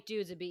 3 white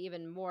dudes, it'd be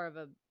even more of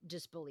a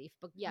disbelief.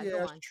 But yeah, yeah, go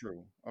that's on.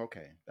 true.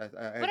 Okay, I But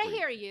I agree.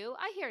 hear you.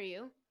 I hear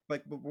you.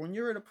 Like, but when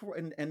you're at a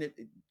and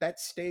that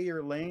stay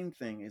your lane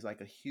thing is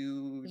like a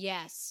huge,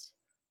 Yes.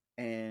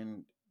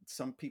 and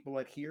some people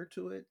adhere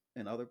to it,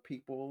 and other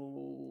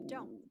people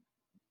Don't.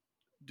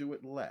 do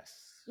it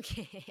less.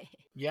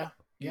 Yeah.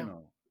 You Yeah.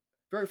 know,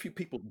 very few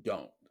people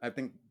don't. I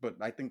think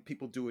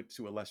people do it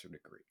to a lesser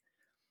degree.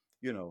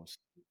 You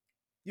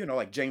know,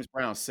 like James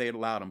Brown, "Say It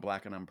Loud, I'm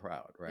Black and I'm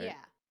Proud," right?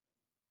 Yeah.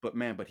 But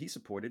man, he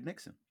supported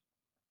Nixon.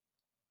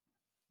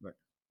 Right.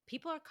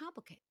 People are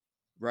complicated.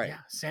 Right.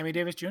 Yeah. Sammy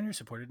Davis Jr.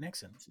 supported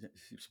Nixon.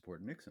 He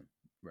supported Nixon.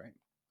 Right.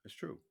 That's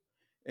true.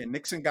 And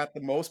Nixon got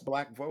the most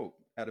black vote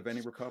out of any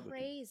It's Republican.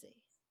 crazy.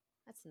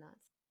 That's nuts.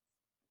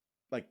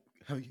 Like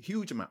a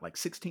huge amount, like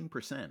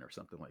 16% or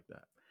something like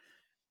that.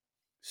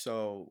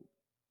 So,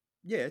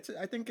 yeah,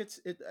 I think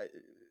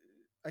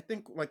I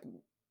think like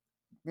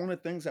one of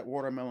the things that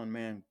Watermelon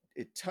Man,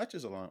 it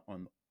touches a lot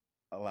on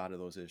a lot of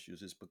those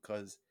issues is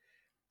because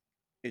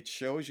it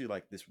shows you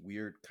like this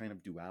weird kind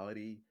of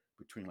duality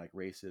between like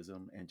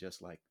racism and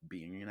just like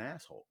being an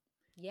asshole.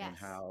 Yes. And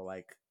how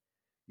like,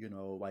 you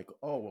know, like,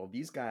 oh well,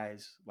 these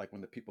guys, like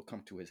when the people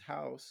come to his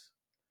house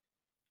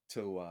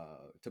to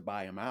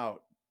buy him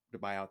out, to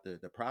buy out the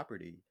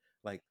property,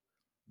 like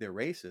they're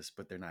racist,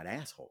 but they're not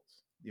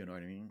assholes. You know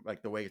what I mean?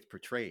 Like the way it's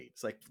portrayed.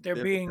 It's like They're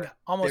being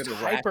almost the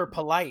hyper rational-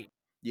 polite.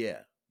 Yeah,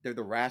 they're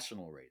the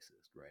rational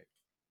racist, right?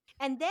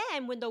 And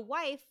then when the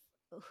wife,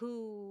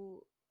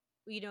 who,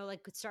 you know,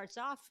 like starts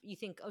off, you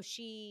think, oh,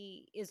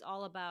 she is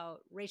all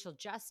about racial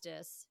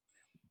justice.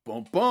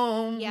 Boom,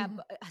 boom. Yeah,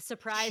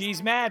 surprise.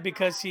 She's mad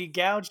because he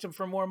gouged him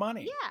for more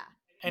money. Yeah.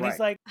 And he's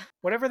like,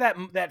 whatever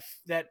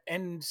that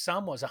end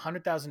sum was,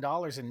 $100,000 in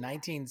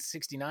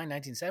 1969,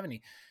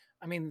 1970.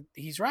 I mean,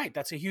 he's right.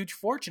 That's a huge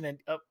fortune. And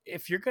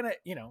if you're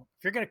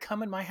gonna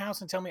come in my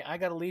house and tell me I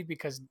got to leave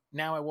because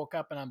now I woke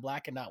up and I'm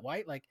black and not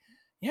white, like,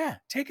 yeah,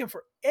 take him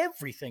for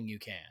everything you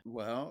can.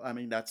 Well, I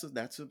mean, that's a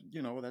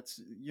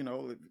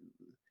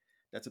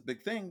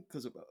big thing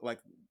because like,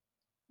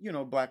 you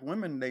know, black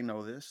women, they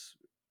know this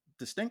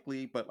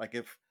distinctly, but like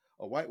if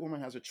a white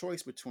woman has a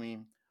choice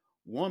between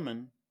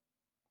woman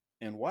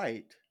and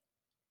white,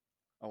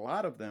 a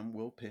lot of them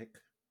will pick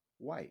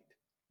white.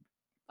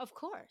 Of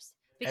course.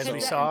 As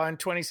we saw in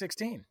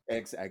 2016.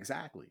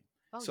 Exactly.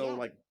 Oh, so yeah.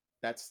 like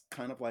that's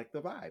kind of like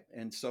the vibe.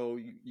 And so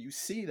you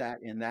see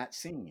that in that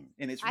scene.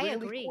 And it's I really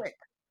agree. quick.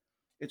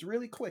 It's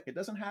really quick. It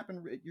doesn't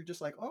happen. You're just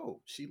like,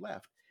 oh, she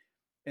left.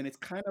 And it's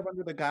kind of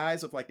under the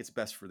guise of like it's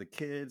best for the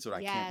kids, or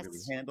I can't really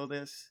Yes. handle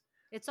this.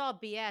 It's all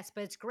BS,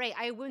 but it's great.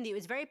 I wouldn't. It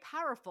was very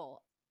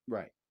powerful.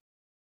 Right.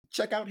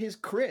 Check out his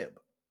crib.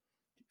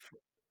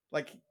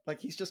 Like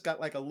he's just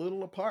got like a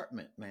little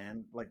apartment,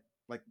 man. Like,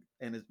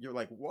 and you're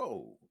like,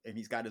 whoa. And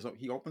he's got his own.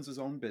 He opens his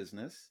own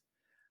business,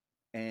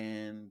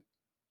 and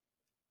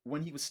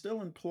when he was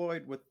still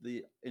employed with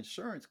the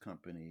insurance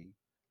company,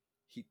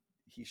 he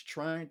he's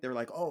trying. They're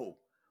like, oh,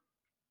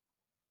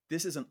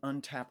 this is an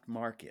untapped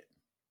market.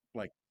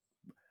 Like,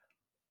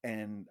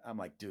 and I'm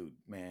like, dude,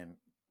 man,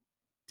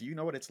 do you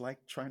know what it's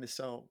like trying to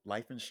sell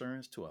life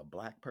insurance to a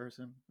black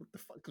person? What the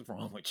fuck is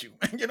wrong with you?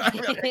 You know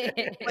what I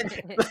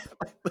mean?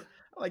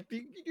 Like,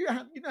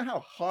 you know how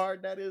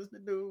hard that is to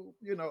do?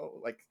 You know,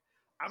 like,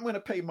 I'm going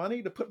to pay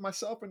money to put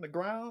myself in the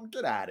ground?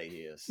 Get out of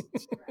here.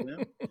 You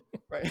know?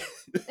 Right?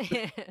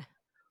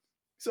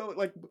 So,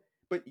 like,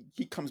 but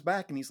he comes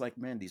back and he's like,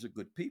 man, these are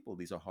good people.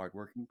 These are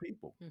hardworking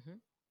people. Mhm.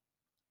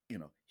 You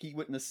know, he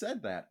wouldn't have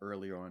said that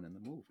earlier on in the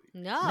movie.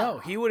 No,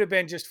 he would have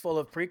been just full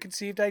of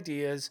preconceived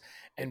ideas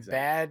and Exactly.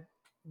 bad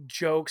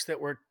jokes that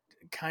were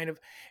kind of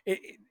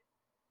again,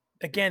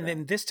 Exactly.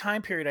 in this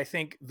time period, I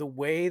think the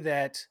way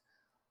that,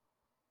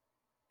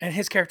 and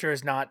his character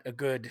is not a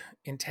good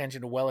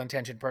intentioned,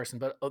 well-intentioned person,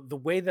 but the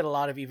way that a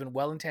lot of even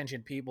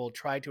well-intentioned people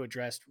tried to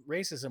address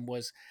racism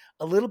was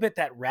a little bit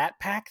that Rat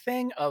Pack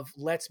thing of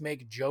let's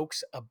make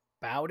jokes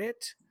about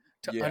it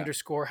to Yeah.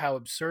 underscore how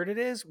absurd it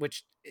is,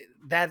 which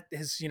that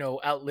has,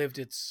 outlived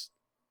its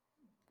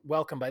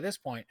welcome by this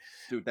point.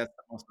 Dude, that's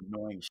the most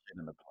annoying shit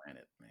in the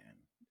planet, man.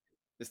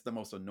 It's the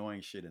most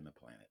annoying shit in the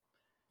planet.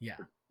 Yeah.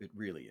 It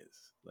really is.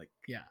 Like,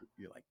 yeah.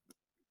 You're like,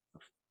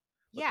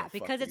 yeah,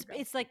 because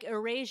it's like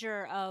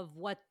erasure of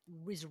what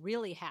was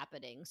really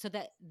happening, so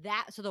that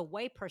so the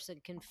white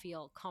person can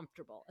feel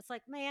comfortable. It's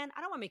like, man,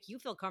 I don't want to make you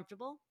feel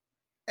comfortable.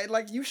 And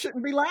like, you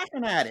shouldn't be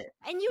laughing at it.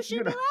 And you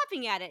should be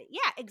laughing at it.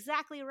 Yeah,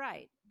 exactly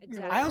right.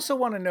 Exactly. I also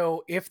want to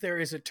know if there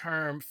is a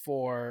term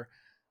for,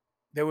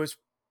 there was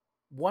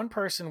one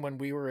person when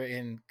we were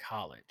in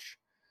college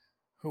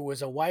who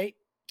was a white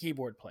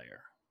keyboard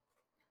player.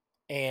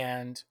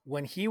 And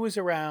when he was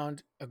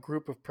around a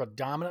group of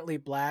predominantly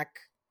black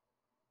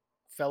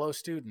fellow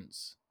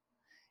students,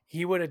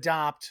 he would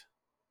adopt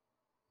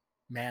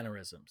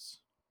mannerisms.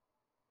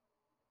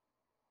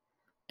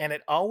 And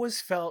it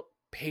always felt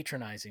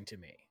patronizing to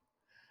me.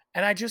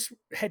 And I just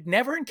had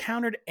never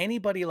encountered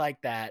anybody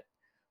like that.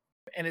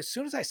 And as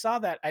soon as I saw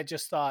that, I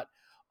just thought,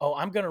 oh,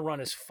 I'm going to run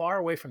as far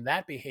away from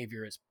that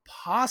behavior as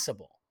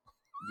possible.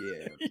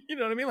 Yeah. You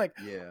know what I mean? Like,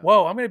 yeah.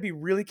 Whoa, I'm going to be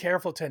really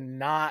careful to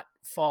not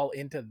fall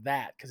into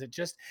that. Because it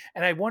just,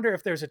 and I wonder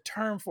if there's a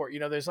term for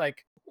it. There's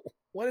like,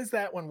 what is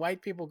that when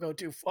white people go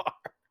too far?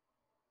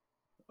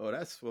 Oh,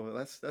 that's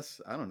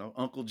I don't know,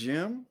 Uncle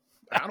Jim.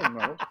 I don't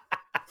know.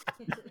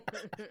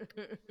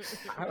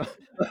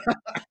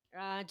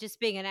 Just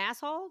being an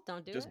asshole.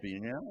 Don't do it. Just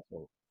being an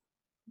asshole.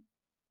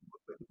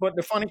 But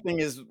the funny thing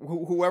is,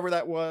 whoever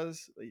that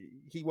was,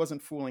 he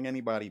wasn't fooling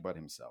anybody but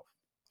himself.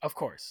 Of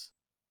course.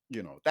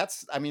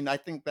 That's. I mean, I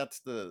think that's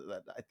the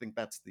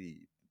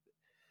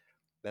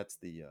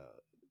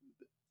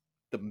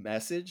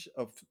message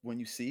of when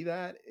you see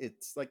that.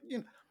 It's like,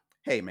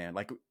 hey man,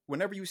 like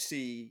whenever you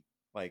see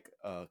like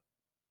a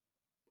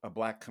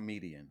black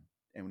comedian,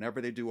 and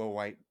whenever they do a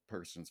white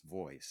person's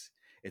voice,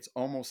 it's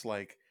almost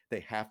like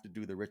they have to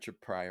do the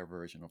Richard Pryor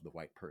version of the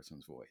white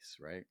person's voice,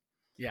 right?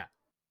 Yeah.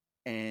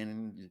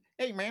 And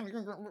hey man,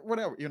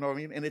 whatever, you know what I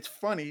mean? And it's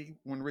funny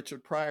when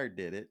Richard Pryor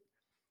did it.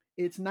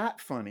 It's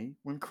not funny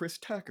when Chris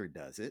Tucker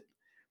does it,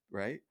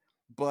 right?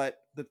 But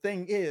the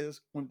thing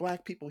is, when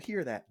black people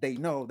hear that, they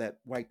know that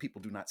white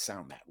people do not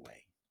sound that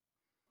way.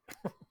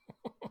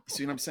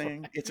 See what I'm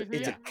saying? It's a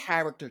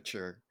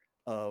caricature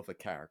of a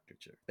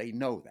caricature. They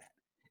know that.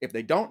 If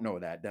they don't know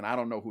that, then I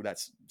don't know who that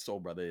soul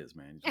brother is,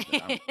 man.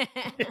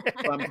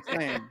 But I'm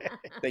saying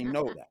they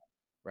know that,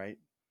 right?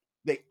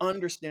 They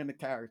understand the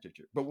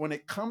caricature. But when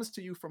it comes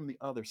to you from the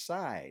other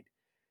side,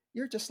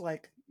 you're just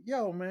like,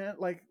 yo, man,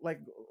 like,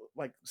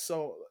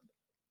 so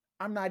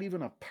I'm not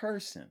even a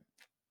person.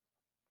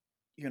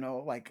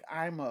 Like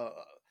I'm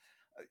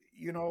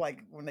like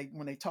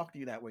when they talk to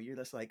you that way, you're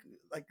just like,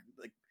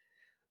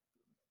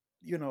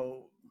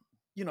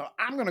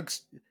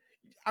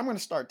 I'm gonna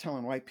start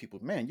telling white people,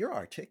 man, you're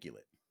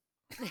articulate.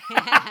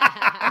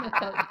 I'm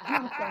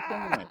gonna start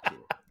telling that kid.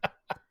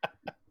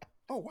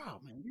 Oh wow,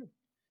 man, you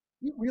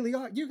really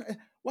are.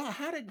 Wow,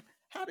 how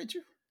did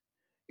you?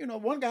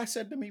 One guy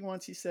said to me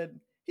once. He said,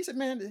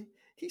 man,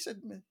 he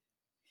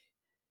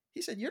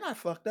said, you're not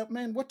fucked up,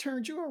 man. What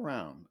turned you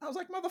around? I was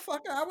like,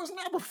 motherfucker, I was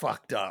never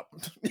fucked up.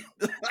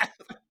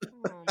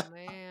 Oh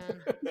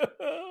man, I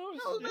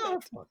was never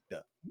fucked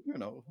up.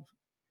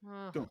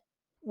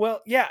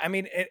 Well, yeah, I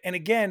mean, and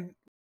again,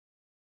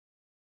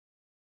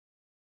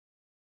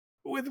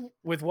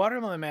 with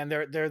Watermelon Man,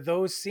 there are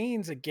those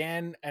scenes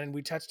again, and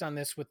we touched on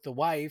this with the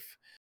wife,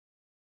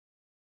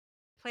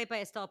 played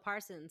by Estelle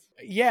Parsons.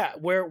 Yeah,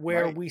 where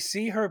Right. we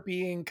see her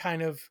being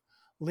kind of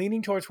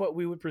leaning towards what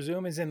we would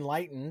presume is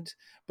enlightened,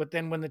 but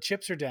then when the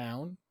chips are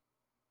down,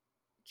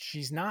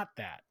 she's not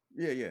that.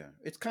 Yeah.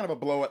 It's kind of a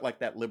blow at like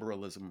that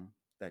liberalism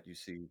that you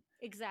see,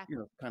 Exactly.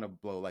 kind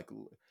of blow like.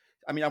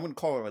 I mean, I wouldn't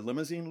call her a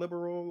limousine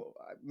liberal.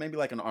 Maybe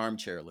like an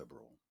armchair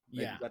liberal.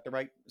 Maybe Yeah.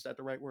 is that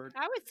the right word?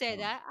 I would say Um,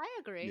 that. I yeah,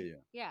 agree. yeah,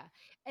 Yeah.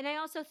 And I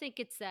also think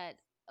it's that,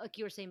 like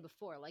you were saying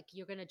before, like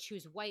you're going to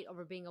choose white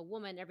over being a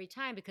woman every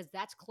time because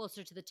that's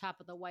closer to the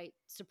top of the white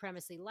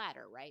supremacy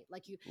ladder, right?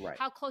 Like right.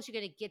 how close you're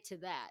going to get to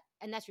that.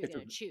 And that's what It's you're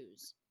a, going to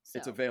choose.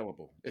 it's So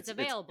available. it's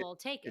available.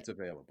 Take it. It's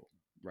available.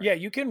 Right. Yeah,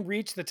 you can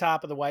reach the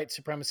top of the white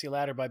supremacy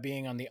ladder by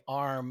being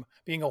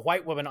being a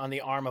white woman on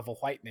the arm of a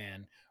white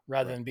man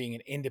rather Right. than being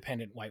an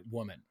independent white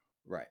woman.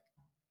 Right.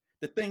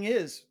 The thing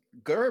is,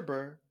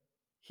 Gerber,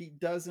 it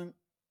doesn't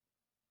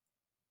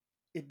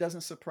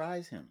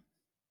surprise him.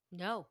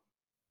 No.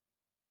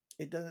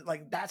 It doesn't,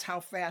 like, that's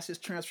how fast his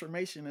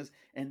transformation is.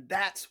 And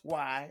that's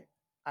why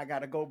I got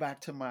to go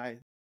back to my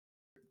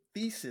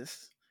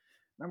thesis.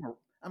 I'm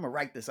gonna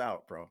write this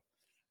out, bro.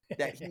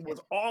 That he was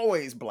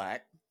always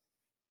black.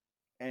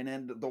 And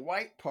then the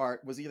white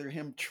part was either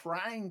him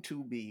trying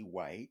to be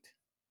white,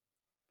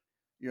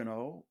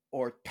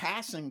 or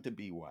passing to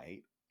be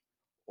white,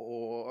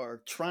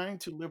 or trying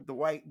to live the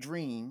white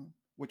dream,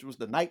 which was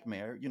the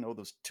nightmare,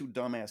 those two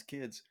dumbass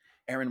kids,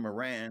 Aaron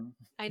Moran,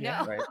 I know.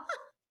 Yeah. right?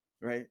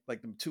 Right?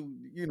 Like them two,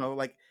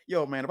 like,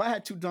 yo, man, if I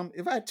had two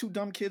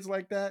dumb kids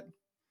like that,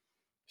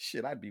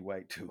 shit, I'd be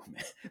white too,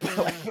 man.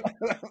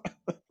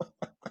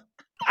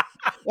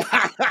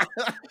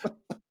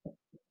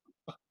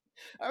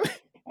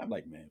 I'm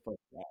like, man, fuck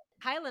that.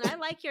 Hyland, I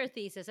like your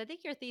thesis. I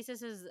think your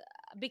thesis is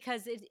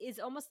because it is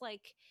almost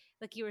like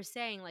you were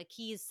saying, like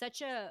he's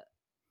such a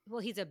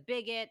he's a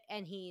bigot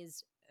and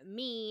he's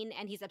mean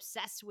and he's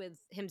obsessed with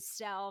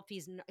himself.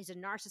 He's a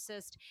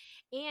narcissist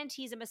and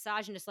he's a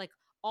misogynist, like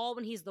all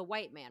when he's the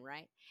white man,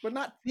 right? But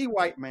not the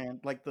white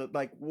man, like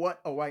what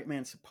a white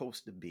man's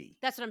supposed to be.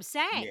 That's what I'm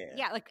saying. Yeah.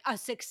 Yeah, like a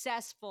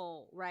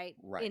successful, right,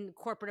 Right. in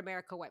corporate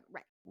America, right?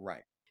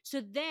 Right. So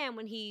then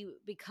when he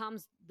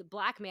becomes the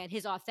black man,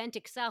 his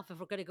authentic self, if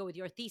we're going to go with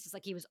your thesis,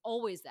 like he was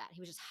always that. He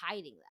was just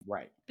hiding that.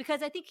 Right.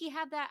 Because I think he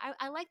had that.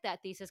 I like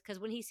that thesis because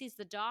when he sees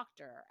the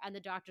doctor and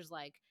the doctor's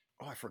like,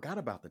 oh, I forgot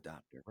about the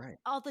doctor. Right.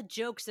 all the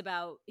jokes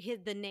about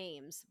the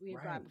names we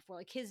brought Right. before,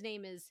 like his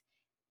name is,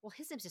 well,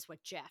 his name's just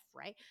what, Jeff,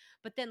 right?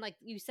 But then like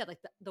you said, like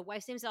the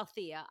wife's name's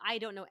Althea. I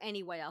don't know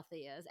any white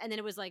Altheas. And then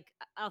it was like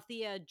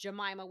Althea,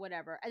 Jemima,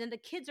 whatever. And then the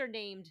kids are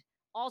named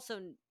also,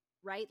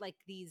 right? Like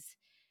these,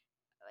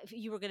 if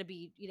you were going to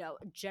be,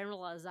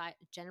 generalizing, I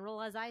can't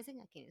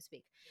even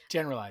speak.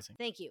 Generalizing.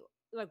 Thank you.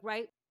 Like,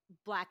 right?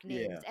 Black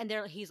names. Yeah.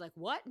 And he's like,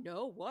 what?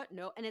 No.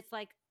 And it's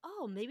like,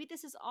 oh, maybe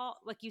this is all,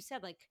 like you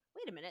said, like,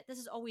 wait a minute. This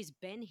has always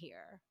been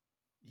here.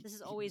 This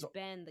has always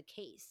been the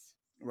case.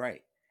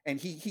 Right. And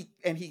he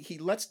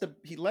lets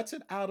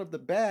it out of the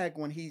bag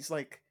when he's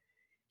like,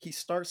 he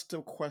starts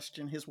to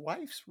question his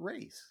wife's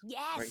race.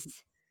 Yes. Right?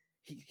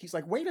 He's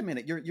like, wait a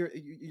minute,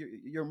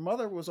 your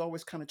mother was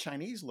always kind of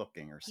Chinese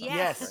looking or something.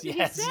 Yes. Right?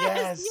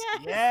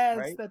 Yes.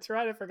 Right? That's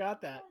right. I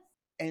forgot that.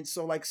 And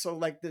so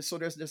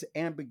there's this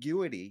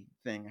ambiguity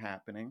thing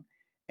happening.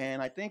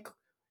 And I think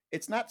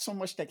it's not so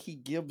much that he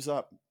gives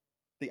up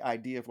the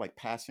idea of like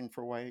passing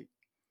for white,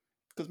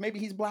 because maybe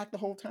he's black the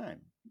whole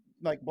time,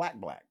 like black,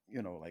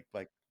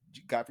 like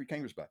Godfrey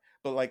Kanger's black,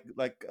 but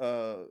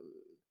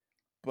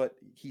but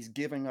he's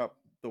giving up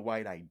the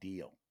white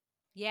ideal.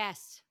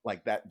 Yes.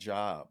 Like that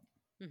job.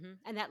 Mm-hmm.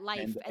 And that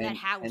life and that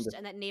house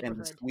and that neighborhood.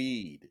 And the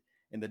Swede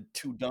and the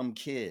two dumb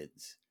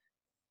kids,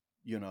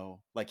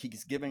 like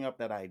he's giving up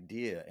that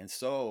idea. And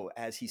so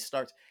as he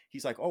starts,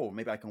 he's like, oh,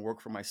 maybe I can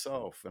work for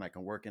myself and I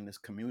can work in this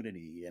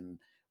community. And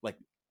like,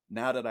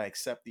 now that I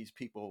accept these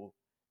people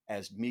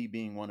as me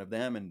being one of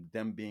them and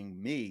them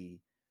being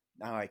me,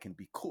 now I can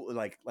be cool.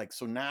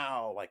 So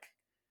now like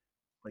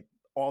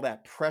all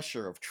that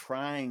pressure of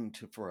trying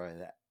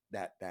for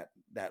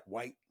that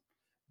white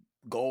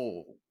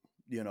goal,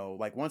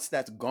 like once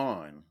that's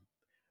gone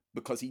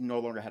because he no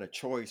longer had a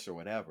choice or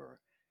whatever,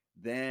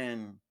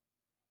 then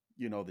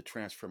the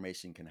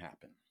transformation can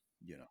happen.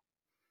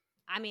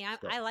 I mean,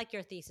 I like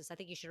your thesis. I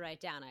think you should write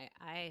it down.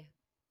 I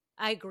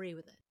agree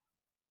with it.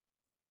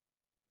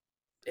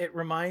 It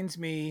reminds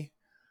me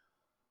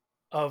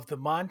of the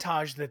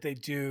montage that they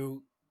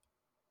do,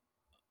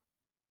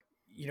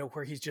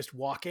 where he's just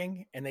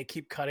walking and they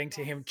keep cutting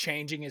to him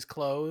changing his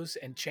clothes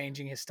and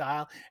changing his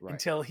style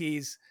until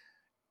he's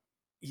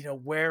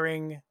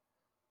wearing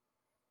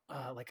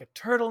like a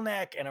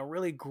turtleneck and a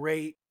really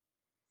great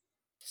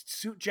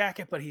suit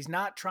jacket, but he's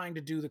not trying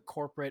to do the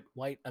corporate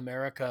white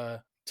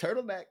America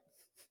turtleneck.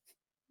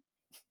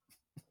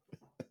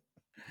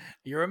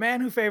 You're a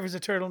man who favors a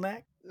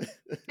turtleneck.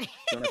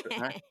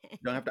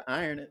 Don't have to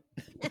iron it.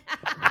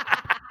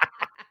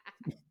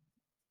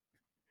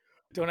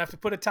 Don't have to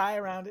put a tie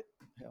around it.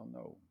 Hell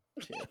no.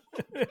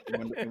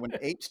 When the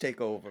apes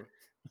take over.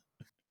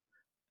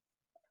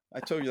 I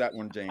told you that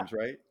one, James,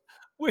 right?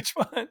 Which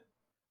one?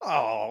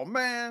 Oh,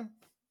 man.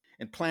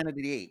 In Planet of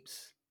the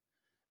Apes,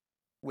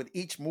 with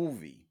each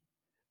movie,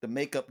 the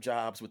makeup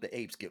jobs with the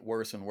apes get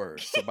worse and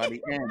worse. So by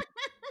the end,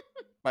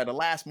 by the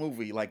last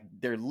movie, like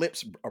their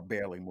lips are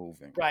barely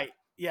moving. Right.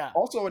 Yeah.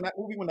 Also, in that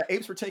movie, when the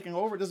apes were taking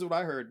over, this is what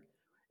I heard.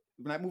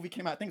 When that movie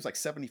came out, I think it was like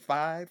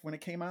 75 when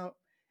it came out.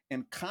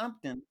 In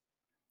Compton,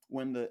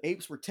 when the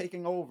apes were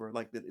taking over,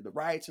 like the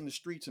riots in the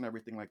streets and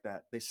everything like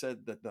that, they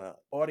said that the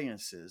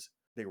audiences,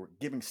 they were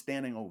giving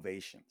standing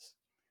ovations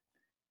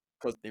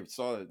because they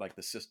saw that like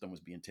the system was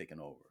being taken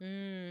over.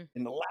 In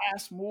the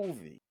last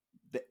movie,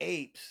 the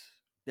apes,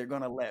 they're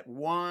going to let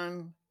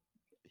one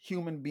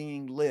human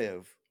being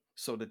live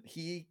so that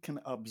he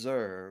can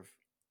observe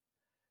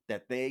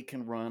that they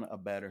can run a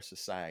better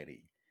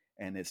society.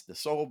 And it's the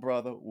soul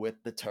brother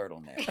with the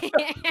turtleneck.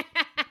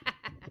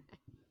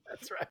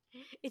 That's right.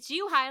 It's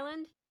you,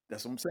 Highland.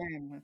 That's what I'm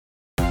saying, man.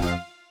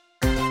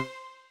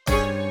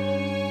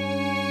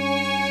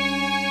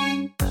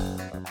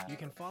 You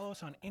can follow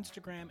us on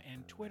Instagram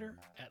and Twitter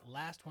at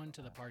Last One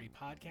to the Party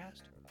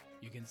Podcast.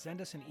 You can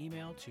send us an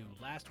email to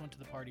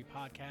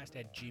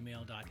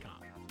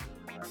lastone-to-the-party-podcast@gmail.com.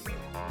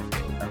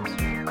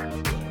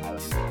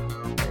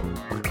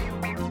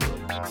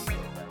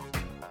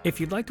 If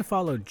you'd like to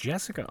follow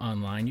Jessica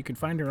online, you can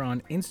find her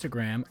on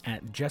Instagram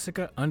at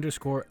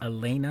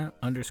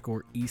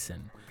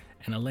Jessica_Elena_Eason.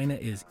 And Elena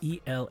is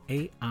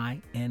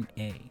ELAINA.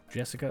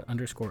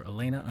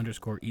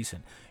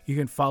 Jessica_Elena_Eason. You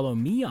can follow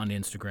me on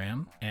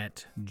Instagram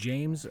at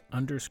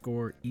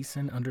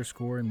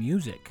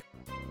James_Eason_music.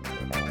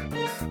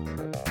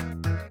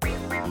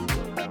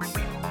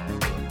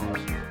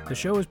 The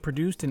show is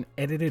produced and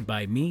edited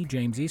by me,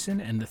 James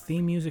Eason, and the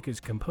theme music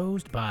is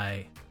composed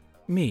by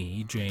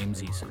me,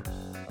 James Eason.